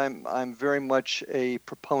 because I'm very much a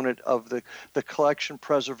proponent of the collection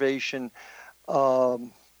preservation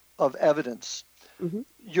of evidence. Mm-hmm.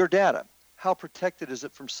 Your data, how protected is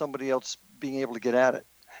it from somebody else being able to get at it?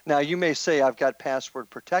 Now, you may say I've got password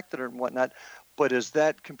protected and whatnot, but is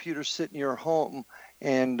that computer sit in your home,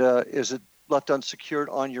 and is it left unsecured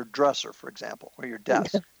on your dresser, for example, or your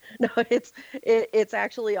desk? No, it's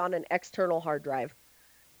actually on an external hard drive.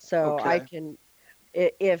 So Okay. I can,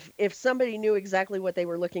 if somebody knew exactly what they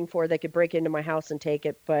were looking for, they could break into my house and take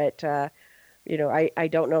it. But I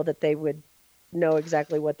don't know that they would know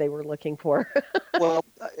exactly what they were looking for. Well,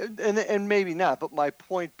 and maybe not, but my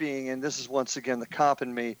point being, and this is once again the cop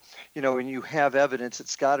in me, when you have evidence,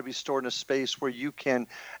 it's got to be stored in a space where you can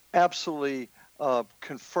absolutely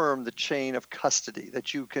confirm the chain of custody,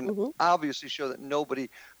 that you can obviously show that nobody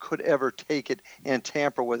could ever take it and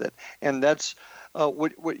tamper with it. And that's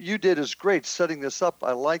what you did is great, setting this up.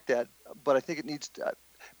 I like that, but I think it needs to,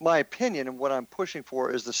 my opinion, and what I'm pushing for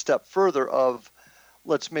is the step further of,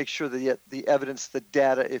 let's make sure that the evidence, the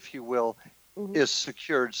data, if you will, is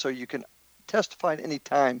secured so you can testify at any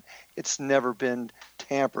time it's never been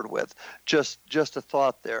tampered with. Just a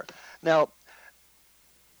thought there. Now,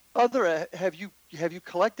 have you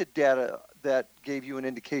collected data that gave you an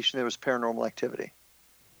indication there was paranormal activity?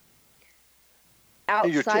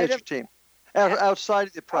 Outside your team. Outside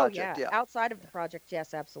of the project, yeah. Outside of the project,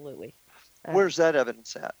 yes, absolutely. Where's that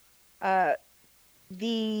evidence at?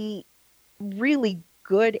 The really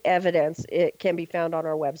good evidence, it can be found on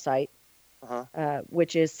our website,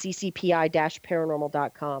 which is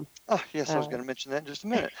ccpi-paranormal.com. Oh, yes, I was going to mention that in just a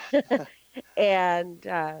minute. And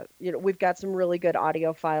we've got some really good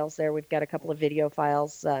audio files there. We've got a couple of video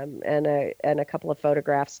files and a couple of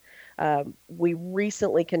photographs. We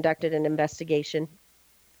recently conducted an investigation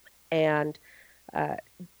and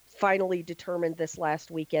finally determined this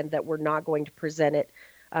last weekend that we're not going to present it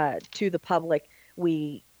to the public.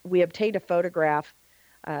 We obtained a photograph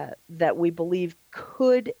that we believe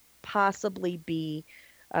could possibly be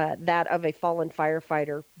that of a fallen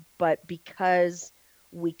firefighter, but because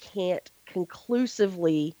we can't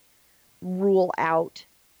conclusively rule out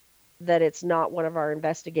that it's not one of our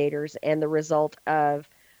investigators, and the result of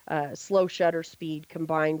slow shutter speed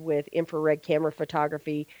combined with infrared camera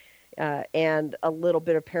photography and a little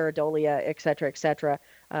bit of pareidolia, et cetera,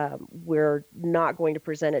 we're not going to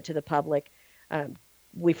present it to the public.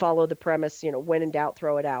 We follow the premise, when in doubt,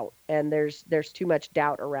 throw it out. And there's too much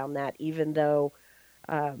doubt around that, even though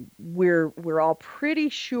we're all pretty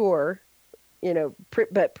sure,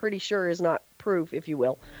 but pretty sure is not proof, if you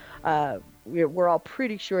will. We're all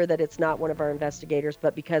pretty sure that it's not one of our investigators,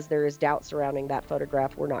 but because there is doubt surrounding that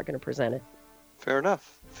photograph, we're not going to present it. Fair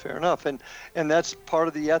enough. And that's part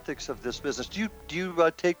of the ethics of this business. Do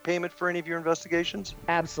you take payment for any of your investigations?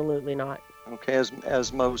 Absolutely not. Okay,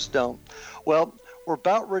 as most don't. Well, we're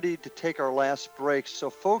about ready to take our last break. So,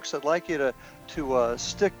 folks, I'd like you to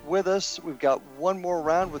stick with us. We've got one more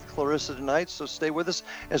round with Clarissa tonight, so stay with us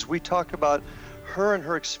as we talk about her and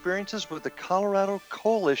her experiences with the Colorado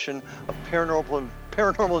Coalition of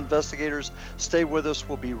Paranormal Investigators. Stay with us.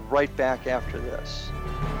 We'll be right back after this.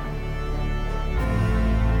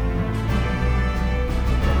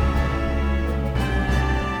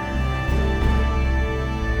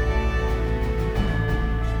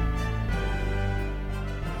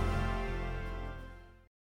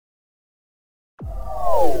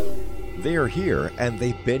 They are here, and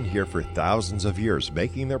they've been here for thousands of years,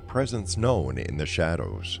 making their presence known in the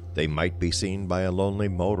shadows. They might be seen by a lonely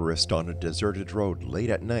motorist on a deserted road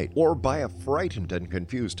late at night, or by a frightened and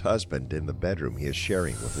confused husband in the bedroom he is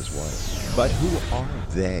sharing with his wife. But who are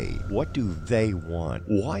they? What do they want?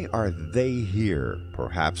 Why are they here?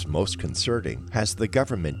 Perhaps most concerning, has the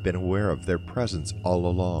government been aware of their presence all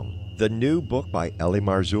along? The new book by Ellie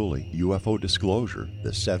Marzulli, UFO Disclosure, the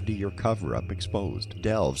 70-year cover-up exposed,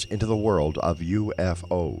 delves into the world of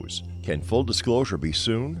UFOs. Can full disclosure be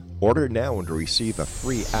soon? Order now and receive a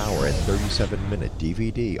free hour and 37-minute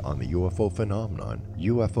DVD on the UFO phenomenon.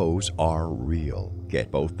 UFOs are real. Get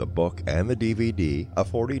both the book and the DVD, a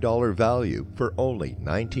 $40 value, for only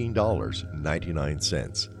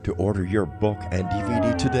 $19.99. To order your book and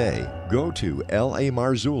DVD today, go to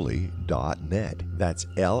lamarzulli.net. That's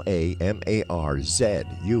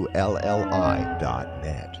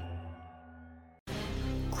LAMARZULLI.net.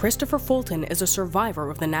 Christopher Fulton is a survivor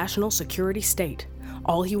of the national security state.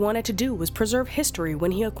 All he wanted to do was preserve history when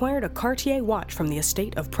he acquired a Cartier watch from the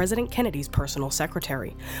estate of President Kennedy's personal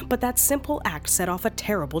secretary. But that simple act set off a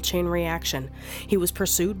terrible chain reaction. He was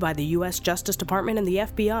pursued by the U.S. Justice Department and the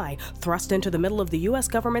FBI, thrust into the middle of the U.S.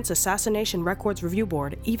 government's Assassination Records Review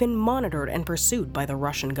Board, even monitored and pursued by the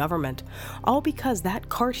Russian government. All because that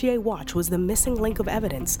Cartier watch was the missing link of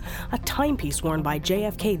evidence, a timepiece worn by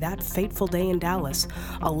JFK that fateful day in Dallas,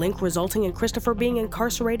 a link resulting in Christopher being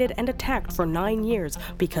incarcerated and attacked for 9 years years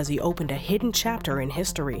because he opened a hidden chapter in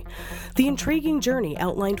history. The intriguing journey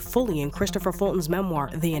outlined fully in Christopher Fulton's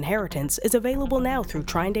memoir, The Inheritance, is available now through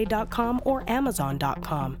TrineDay.com or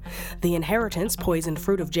Amazon.com. The Inheritance, Poisoned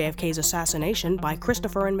Fruit of JFK's Assassination by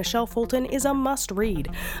Christopher and Michelle Fulton is a must-read,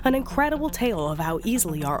 an incredible tale of how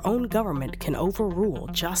easily our own government can overrule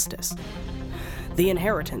justice. The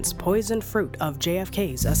Inheritance, Poisoned Fruit of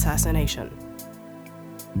JFK's Assassination.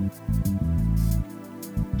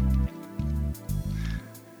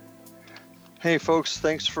 Hey folks,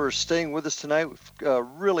 thanks for staying with us tonight. We've got a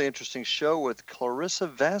really interesting show with Clarissa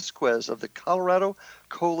Vazquez of the Colorado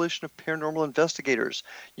Coalition of Paranormal Investigators.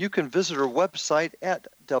 You can visit her website at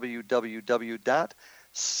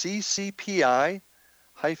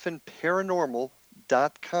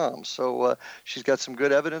www.ccpi-paranormal.com. So she's got some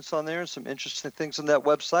good evidence on there and some interesting things on that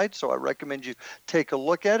website, so I recommend you take a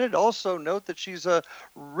look at it. Also note that she's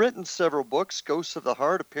written several books: Ghosts of the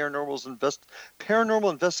Heart, A Paranormal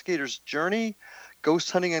Investigator's Journey,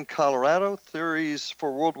 Ghost Hunting in Colorado, Theories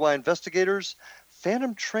for Worldwide Investigators,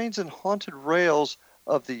 Phantom Trains and Haunted Rails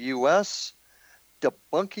of the U.S.,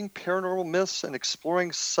 Debunking Paranormal Myths and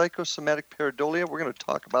Exploring Psychosomatic Pareidolia. We're going to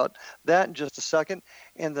talk about that in just a second.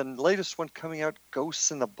 And the latest one coming out,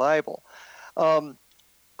 Ghosts in the Bible.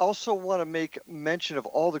 Also want to make mention of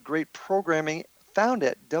all the great programming found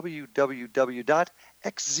at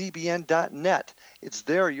www.xzbn.net. It's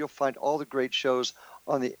there you'll find all the great shows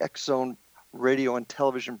on the X-Zone Radio and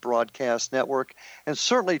Television Broadcast Network. And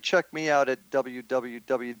certainly check me out at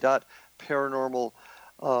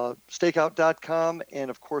www.paranormalstakeout.com,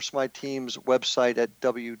 and of course my team's website at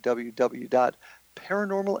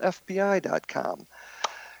www.paranormalfbi.com.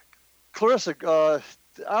 Clarissa, the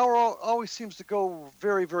hour always seems to go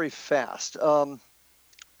very, very fast.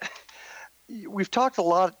 We've talked a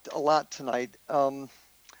lot tonight.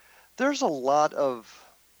 There's a lot of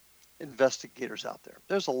investigators out there.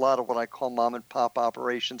 There's a lot of what I call mom and pop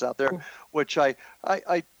operations out there, which I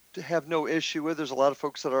have no issue with. There's a lot of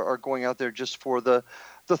folks that are going out there just for the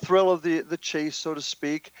thrill of the chase, so to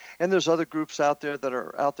speak. And there's other groups out there that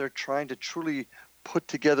are out there trying to truly put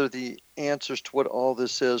together the answers to what all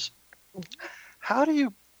this is. How do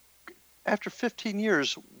you, after 15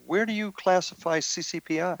 years, where do you classify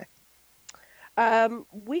CCPI?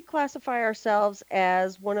 We classify ourselves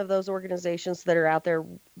as one of those organizations that are out there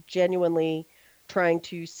genuinely trying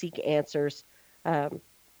to seek answers.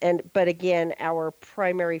 But again, our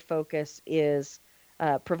primary focus is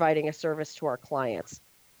providing a service to our clients.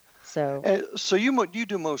 So you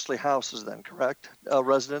do mostly houses then, correct?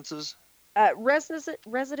 Residences?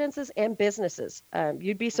 Residences and businesses.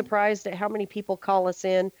 You'd be surprised at how many people call us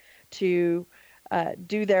in to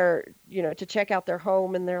do their, to check out their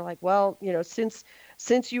home, and they're like, well, since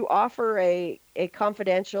you offer a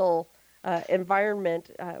confidential environment,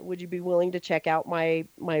 would you be willing to check out my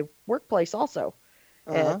workplace also?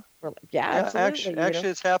 And we're like, yeah, absolutely. Actually,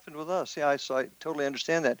 it's happened with us. Yeah, so I totally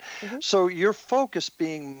understand that. Mm-hmm. So your focus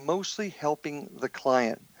being mostly helping the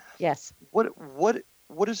client. Yes. What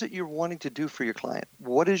is it you're wanting to do for your client?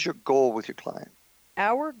 What is your goal with your client?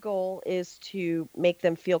 Our goal is to make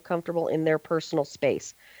them feel comfortable in their personal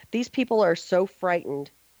space. These people are so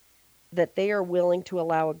frightened that they are willing to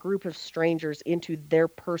allow a group of strangers into their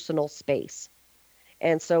personal space.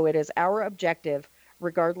 And so it is our objective,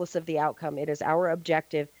 regardless of the outcome, it is our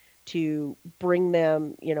objective to bring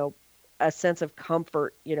them, a sense of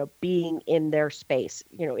comfort, being in their space.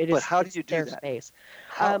 But how do you do their that? Space.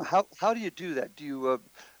 How do you do that? Do you?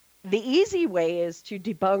 The easy way is to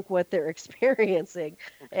debunk what they're experiencing,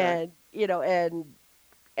 and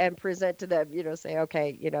present to them. Say,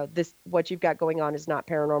 okay, this what you've got going on is not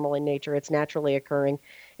paranormal in nature. It's naturally occurring.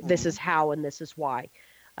 This is how, and this is why.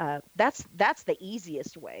 That's the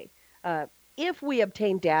easiest way. If we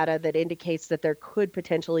obtain data that indicates that there could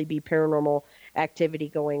potentially be paranormal activity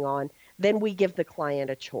going on, then we give the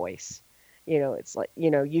client a choice. It's like,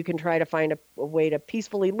 you can try to find a way to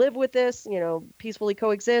peacefully live with this, peacefully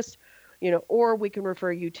coexist, or we can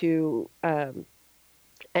refer you to an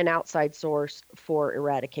outside source for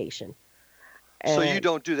eradication. And so you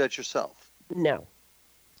don't do that yourself? No.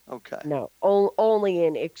 Okay. No, only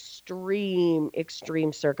in extreme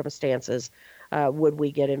circumstances would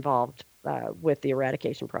we get involved with the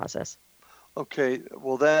eradication process. Okay.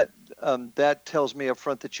 Well, that tells me up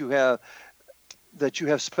front that you have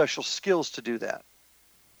special skills to do that.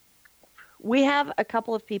 We have a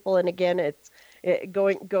couple of people, and again, it's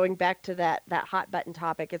going back to that hot button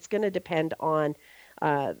topic. It's going to depend on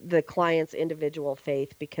the client's individual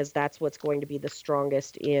faith, because that's what's going to be the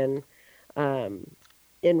strongest in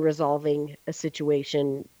resolving a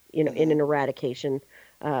situation, in an eradication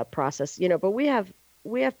process. But we have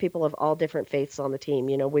we have people of all different faiths on the team.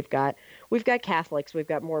 We've got Catholics, we've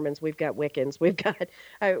got Mormons, we've got Wiccans, we've got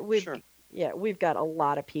Sure. we've got a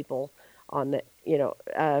lot of people on the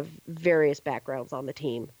of various backgrounds on the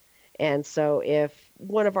team. And so if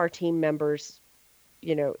one of our team members,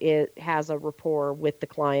 it has a rapport with the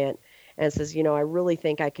client and says, I really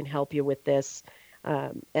think I can help you with this,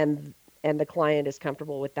 and the client is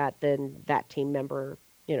comfortable with that, then that team member,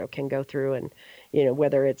 can go through and,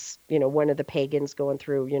 whether it's, one of the pagans going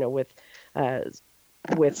through, with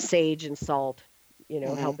sage and salt,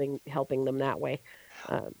 helping them that way,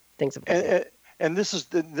 things of that nature. And this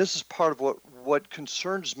is part of what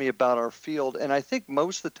concerns me about our field. And I think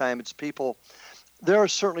most of the time it's people. There are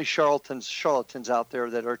certainly charlatans out there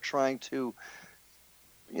that are trying to,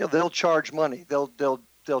 they'll charge money. They'll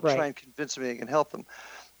Right. try and convince them they can help them.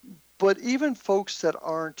 But even folks that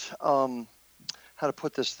aren't, how to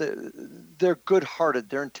put this, they're good-hearted.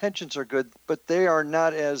 Their intentions are good, but they are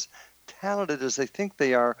not as talented as they think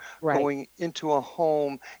they are. Right. Going into a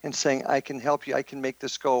home and saying, I can help you, I can make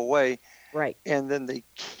this go away. Right. And then they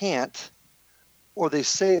can't, or they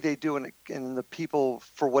say they do, and the people,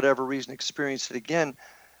 for whatever reason, experience it again.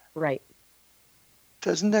 Right.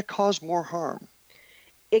 Doesn't that cause more harm?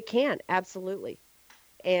 It can, absolutely.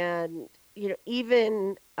 And,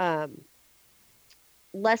 even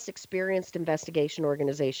less experienced investigation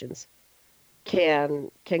organizations can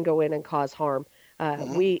go in and cause harm.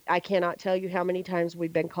 I cannot tell you how many times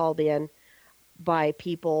we've been called in by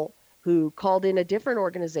people who called in a different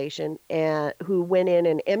organization and who went in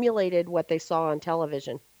and emulated what they saw on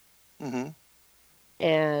television. Mm-hmm.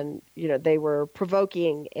 And, they were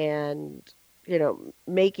provoking and,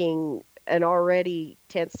 making an already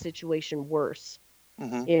tense situation worse.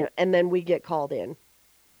 Mm-hmm. And then we get called in,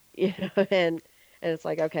 and it's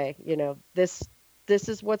like, okay, this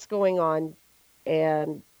is what's going on.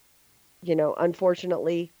 And,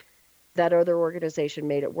 unfortunately that other organization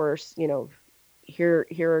made it worse. Here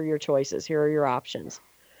are your choices. Here are your options.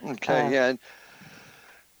 Okay. Yeah. And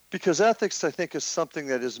because ethics, I think, is something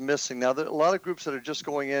that is missing. Now, there are a lot of groups that are just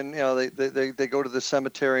going in, they go to the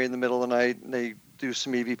cemetery in the middle of the night and they do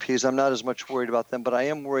some EVPs. I'm not as much worried about them, but I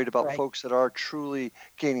am worried about Right. folks that are truly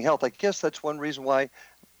gaining health. I guess that's one reason why,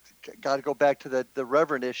 got to go back to the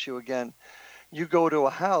Reverend issue again. You go to a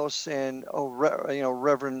house and,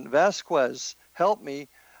 Reverend Vazquez, help me.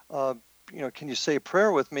 Can you say a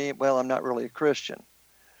prayer with me? Well, I'm not really a Christian.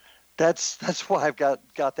 That's why I've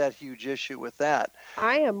got that huge issue with that.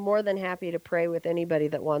 I am more than happy to pray with anybody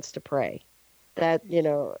that wants to pray. That,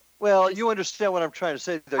 Well, you understand what I'm trying to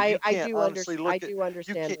say, though. I do understand what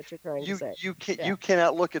you're trying to say. You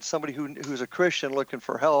cannot look at somebody who's a Christian looking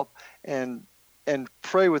for help and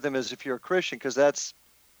pray with them as if you're a Christian, because that's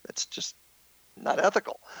just not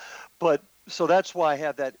ethical. But so that's why I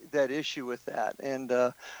have that issue with that. And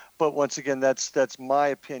but once again, that's my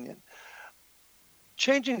opinion.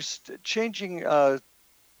 Changing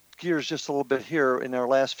gears just a little bit here in our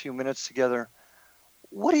last few minutes together.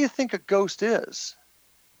 What do you think a ghost is?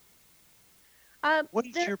 What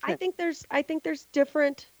is your opinion? I think there's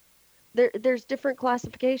different there's different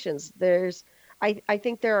classifications. I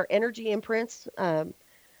think there are energy imprints,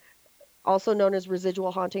 also known as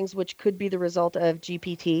residual hauntings, which could be the result of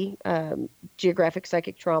GPT, geographic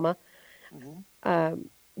psychic trauma,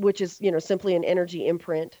 which is simply an energy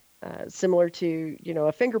imprint, similar to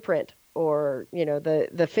a fingerprint, or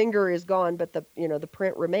the finger is gone but the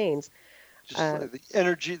print remains. Just like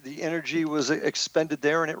the energy was expended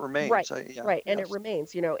there and it remains. Right, right, and it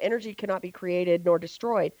remains. Energy cannot be created nor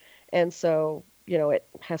destroyed, and so it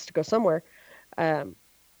has to go somewhere. There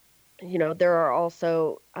are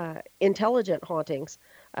also intelligent hauntings,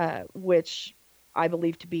 which I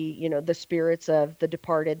believe to be the spirits of the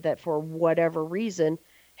departed that for whatever reason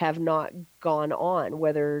have not gone on,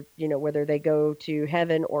 whether they go to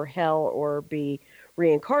heaven or hell or be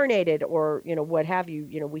reincarnated or what have you.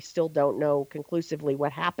 We still don't know conclusively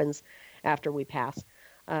what happens after we pass.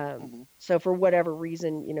 So for whatever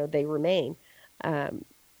reason, they remain,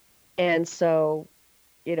 and so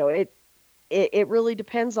it really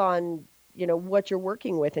depends on what you're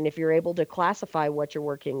working with, and if you're able to classify what you're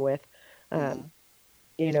working with. But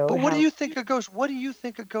what do you think a ghost? What do you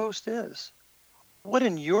think a ghost is? What,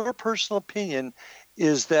 in your personal opinion,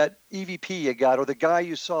 is that EVP you got, or the guy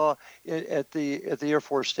you saw at the Air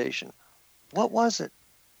Force Station? What was it?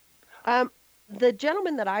 The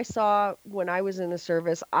gentleman that I saw when I was in the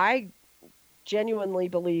service, I genuinely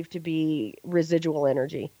believe to be residual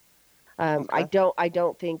energy. Okay. I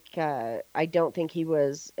don't think he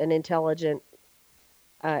was an intelligent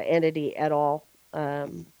entity at all.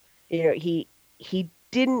 He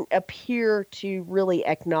didn't appear to really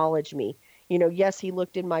acknowledge me. Yes, he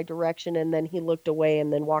looked in my direction and then he looked away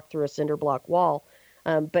and then walked through a cinder block wall.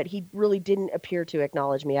 But he really didn't appear to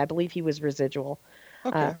acknowledge me. I believe he was residual.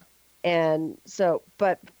 Okay. And so,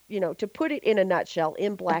 but, to put it in a nutshell,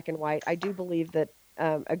 in black and white, I do believe that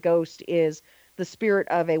a ghost is the spirit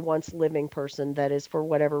of a once living person that is, for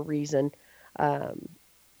whatever reason,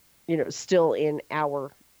 still in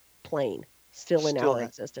our plane, still in our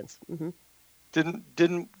existence. Mm-hmm.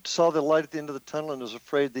 Didn't saw the light at the end of the tunnel and was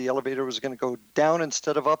afraid the elevator was going to go down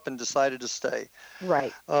instead of up and decided to stay.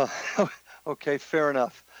 Right. Okay, fair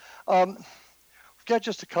enough. We've got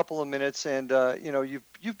just a couple of minutes, and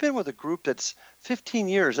you've been with a group that's 15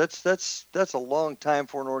 years. That's a long time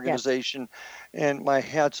for an organization, and my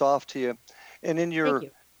hat's off to you. And in your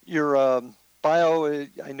bio,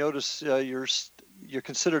 I notice you're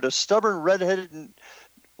considered a stubborn redheaded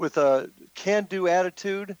with a can-do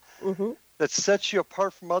attitude. Mm-hmm. That sets you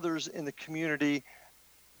apart from others in the community,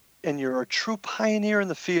 and you're a true pioneer in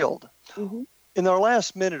the field. Mm-hmm. In our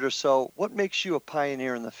last minute or so, what makes you a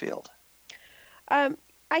pioneer in the field? I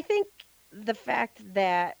think the fact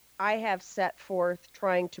that I have set forth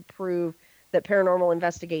trying to prove that paranormal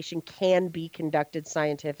investigation can be conducted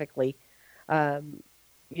scientifically,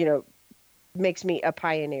 makes me a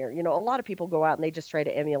pioneer. A lot of people go out and they just try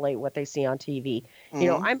to emulate what they see on TV.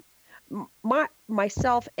 Mm-hmm.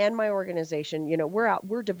 Myself and my organization,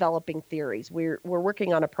 we're developing theories. We're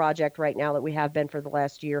working on a project right now that we have been for the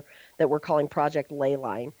last year that we're calling Project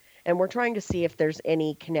Leyline. And we're trying to see if there's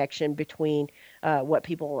any connection between what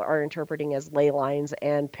people are interpreting as ley lines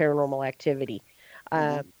and paranormal activity.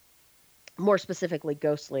 Mm-hmm. More specifically,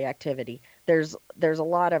 ghostly activity. There's a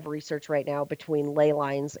lot of research right now between ley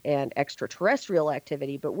lines and extraterrestrial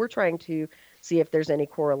activity, but we're trying to see if there's any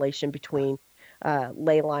correlation between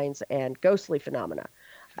ley lines and ghostly phenomena.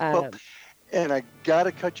 And I got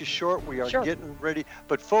to cut you short. We are getting ready.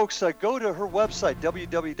 But folks, go to her website,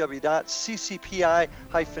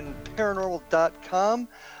 www.ccpi-paranormal.com,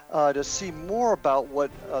 to see more about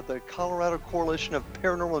what the Colorado Coalition of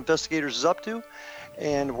Paranormal Investigators is up to.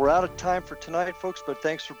 And we're out of time for tonight, folks, but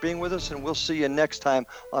thanks for being with us, and we'll see you next time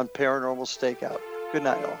on Paranormal Stakeout. Good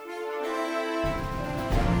night, all.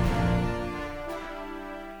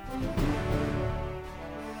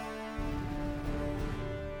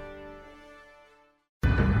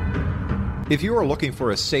 If you are looking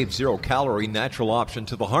for a safe, zero-calorie natural option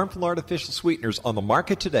to the harmful artificial sweeteners on the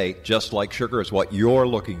market today, Just Like Sugar is what you're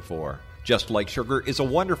looking for. Just Like Sugar is a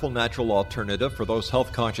wonderful natural alternative for those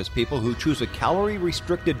health-conscious people who choose a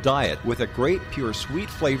calorie-restricted diet with a great, pure, sweet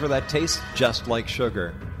flavor that tastes just like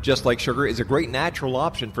sugar. Just Like Sugar is a great natural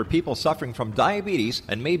option for people suffering from diabetes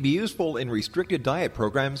and may be useful in restricted diet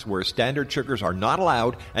programs where standard sugars are not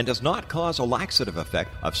allowed and does not cause a laxative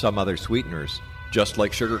effect of some other sweeteners. Just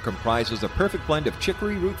Like Sugar comprises a perfect blend of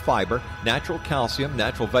chicory root fiber, natural calcium,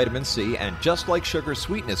 natural vitamin C, and Just Like Sugar's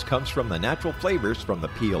sweetness comes from the natural flavors from the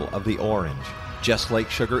peel of the orange. Just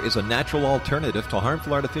Like Sugar is a natural alternative to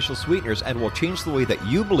harmful artificial sweeteners and will change the way that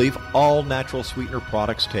you believe all natural sweetener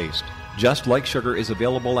products taste. Just Like Sugar is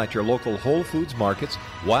available at your local Whole Foods markets,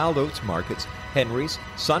 Wild Oats markets, Henry's,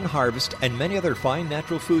 Sun Harvest, and many other fine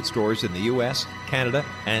natural food stores in the U.S., Canada,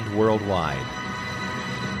 and worldwide.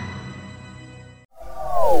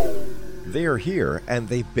 They are here, and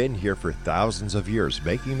they've been here for thousands of years,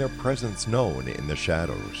 making their presence known in the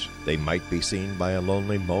shadows. They might be seen by a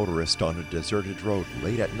lonely motorist on a deserted road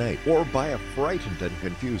late at night, or by a frightened and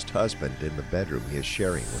confused husband in the bedroom he is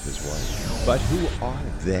sharing with his wife. But who are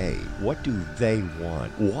they? What do they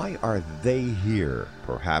want? Why are they here?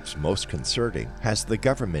 Perhaps most concerning, has the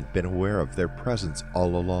government been aware of their presence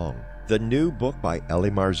all along? The new book by Ellie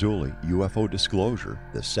Marzulli, UFO Disclosure,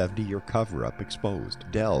 the 70-year cover-up exposed,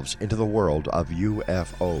 delves into the world of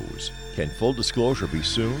UFOs. Can full disclosure be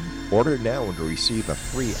soon? Order now and receive a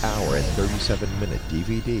free hour and 37-minute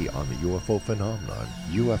DVD on the UFO phenomenon.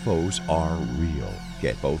 UFOs are real.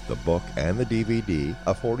 Get both the book and the DVD,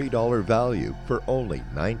 a $40 value, for only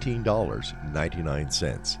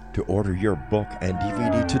 $19.99. To order your book and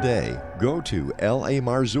DVD today, go to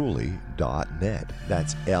lamarzulli.net.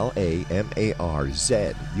 That's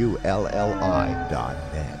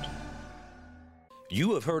LAMARZULLI.net.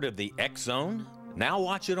 You have heard of the X Zone? Now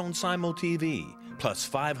watch it on Simul TV, plus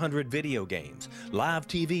 500 video games, live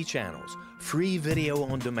TV channels, free video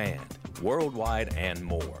on demand, worldwide, and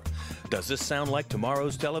more. Does this sound like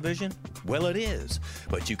tomorrow's television? Well, it is,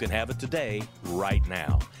 but you can have it today, right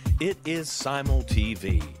now. It is Simul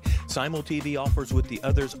TV. Simul TV offers what the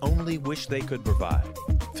others only wish they could provide.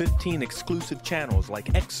 15 exclusive channels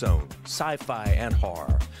like X Zone, sci-fi, and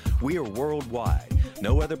horror. We are worldwide.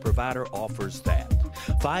 No other provider offers that.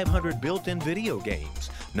 500 built-in video games,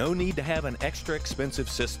 No need to have an extra expensive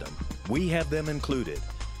system. We have them included.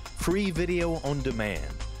 Free video on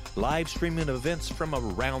demand, live streaming events from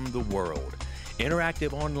around the world,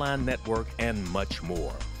 interactive online network, and much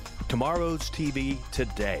more. Tomorrow's TV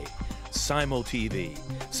today. Simul TV.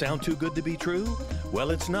 Sound too good to be true?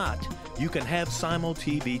 Well, it's not. You can have Simul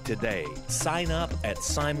TV today. Sign up at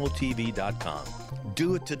simultv.com.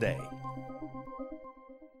 Do it today.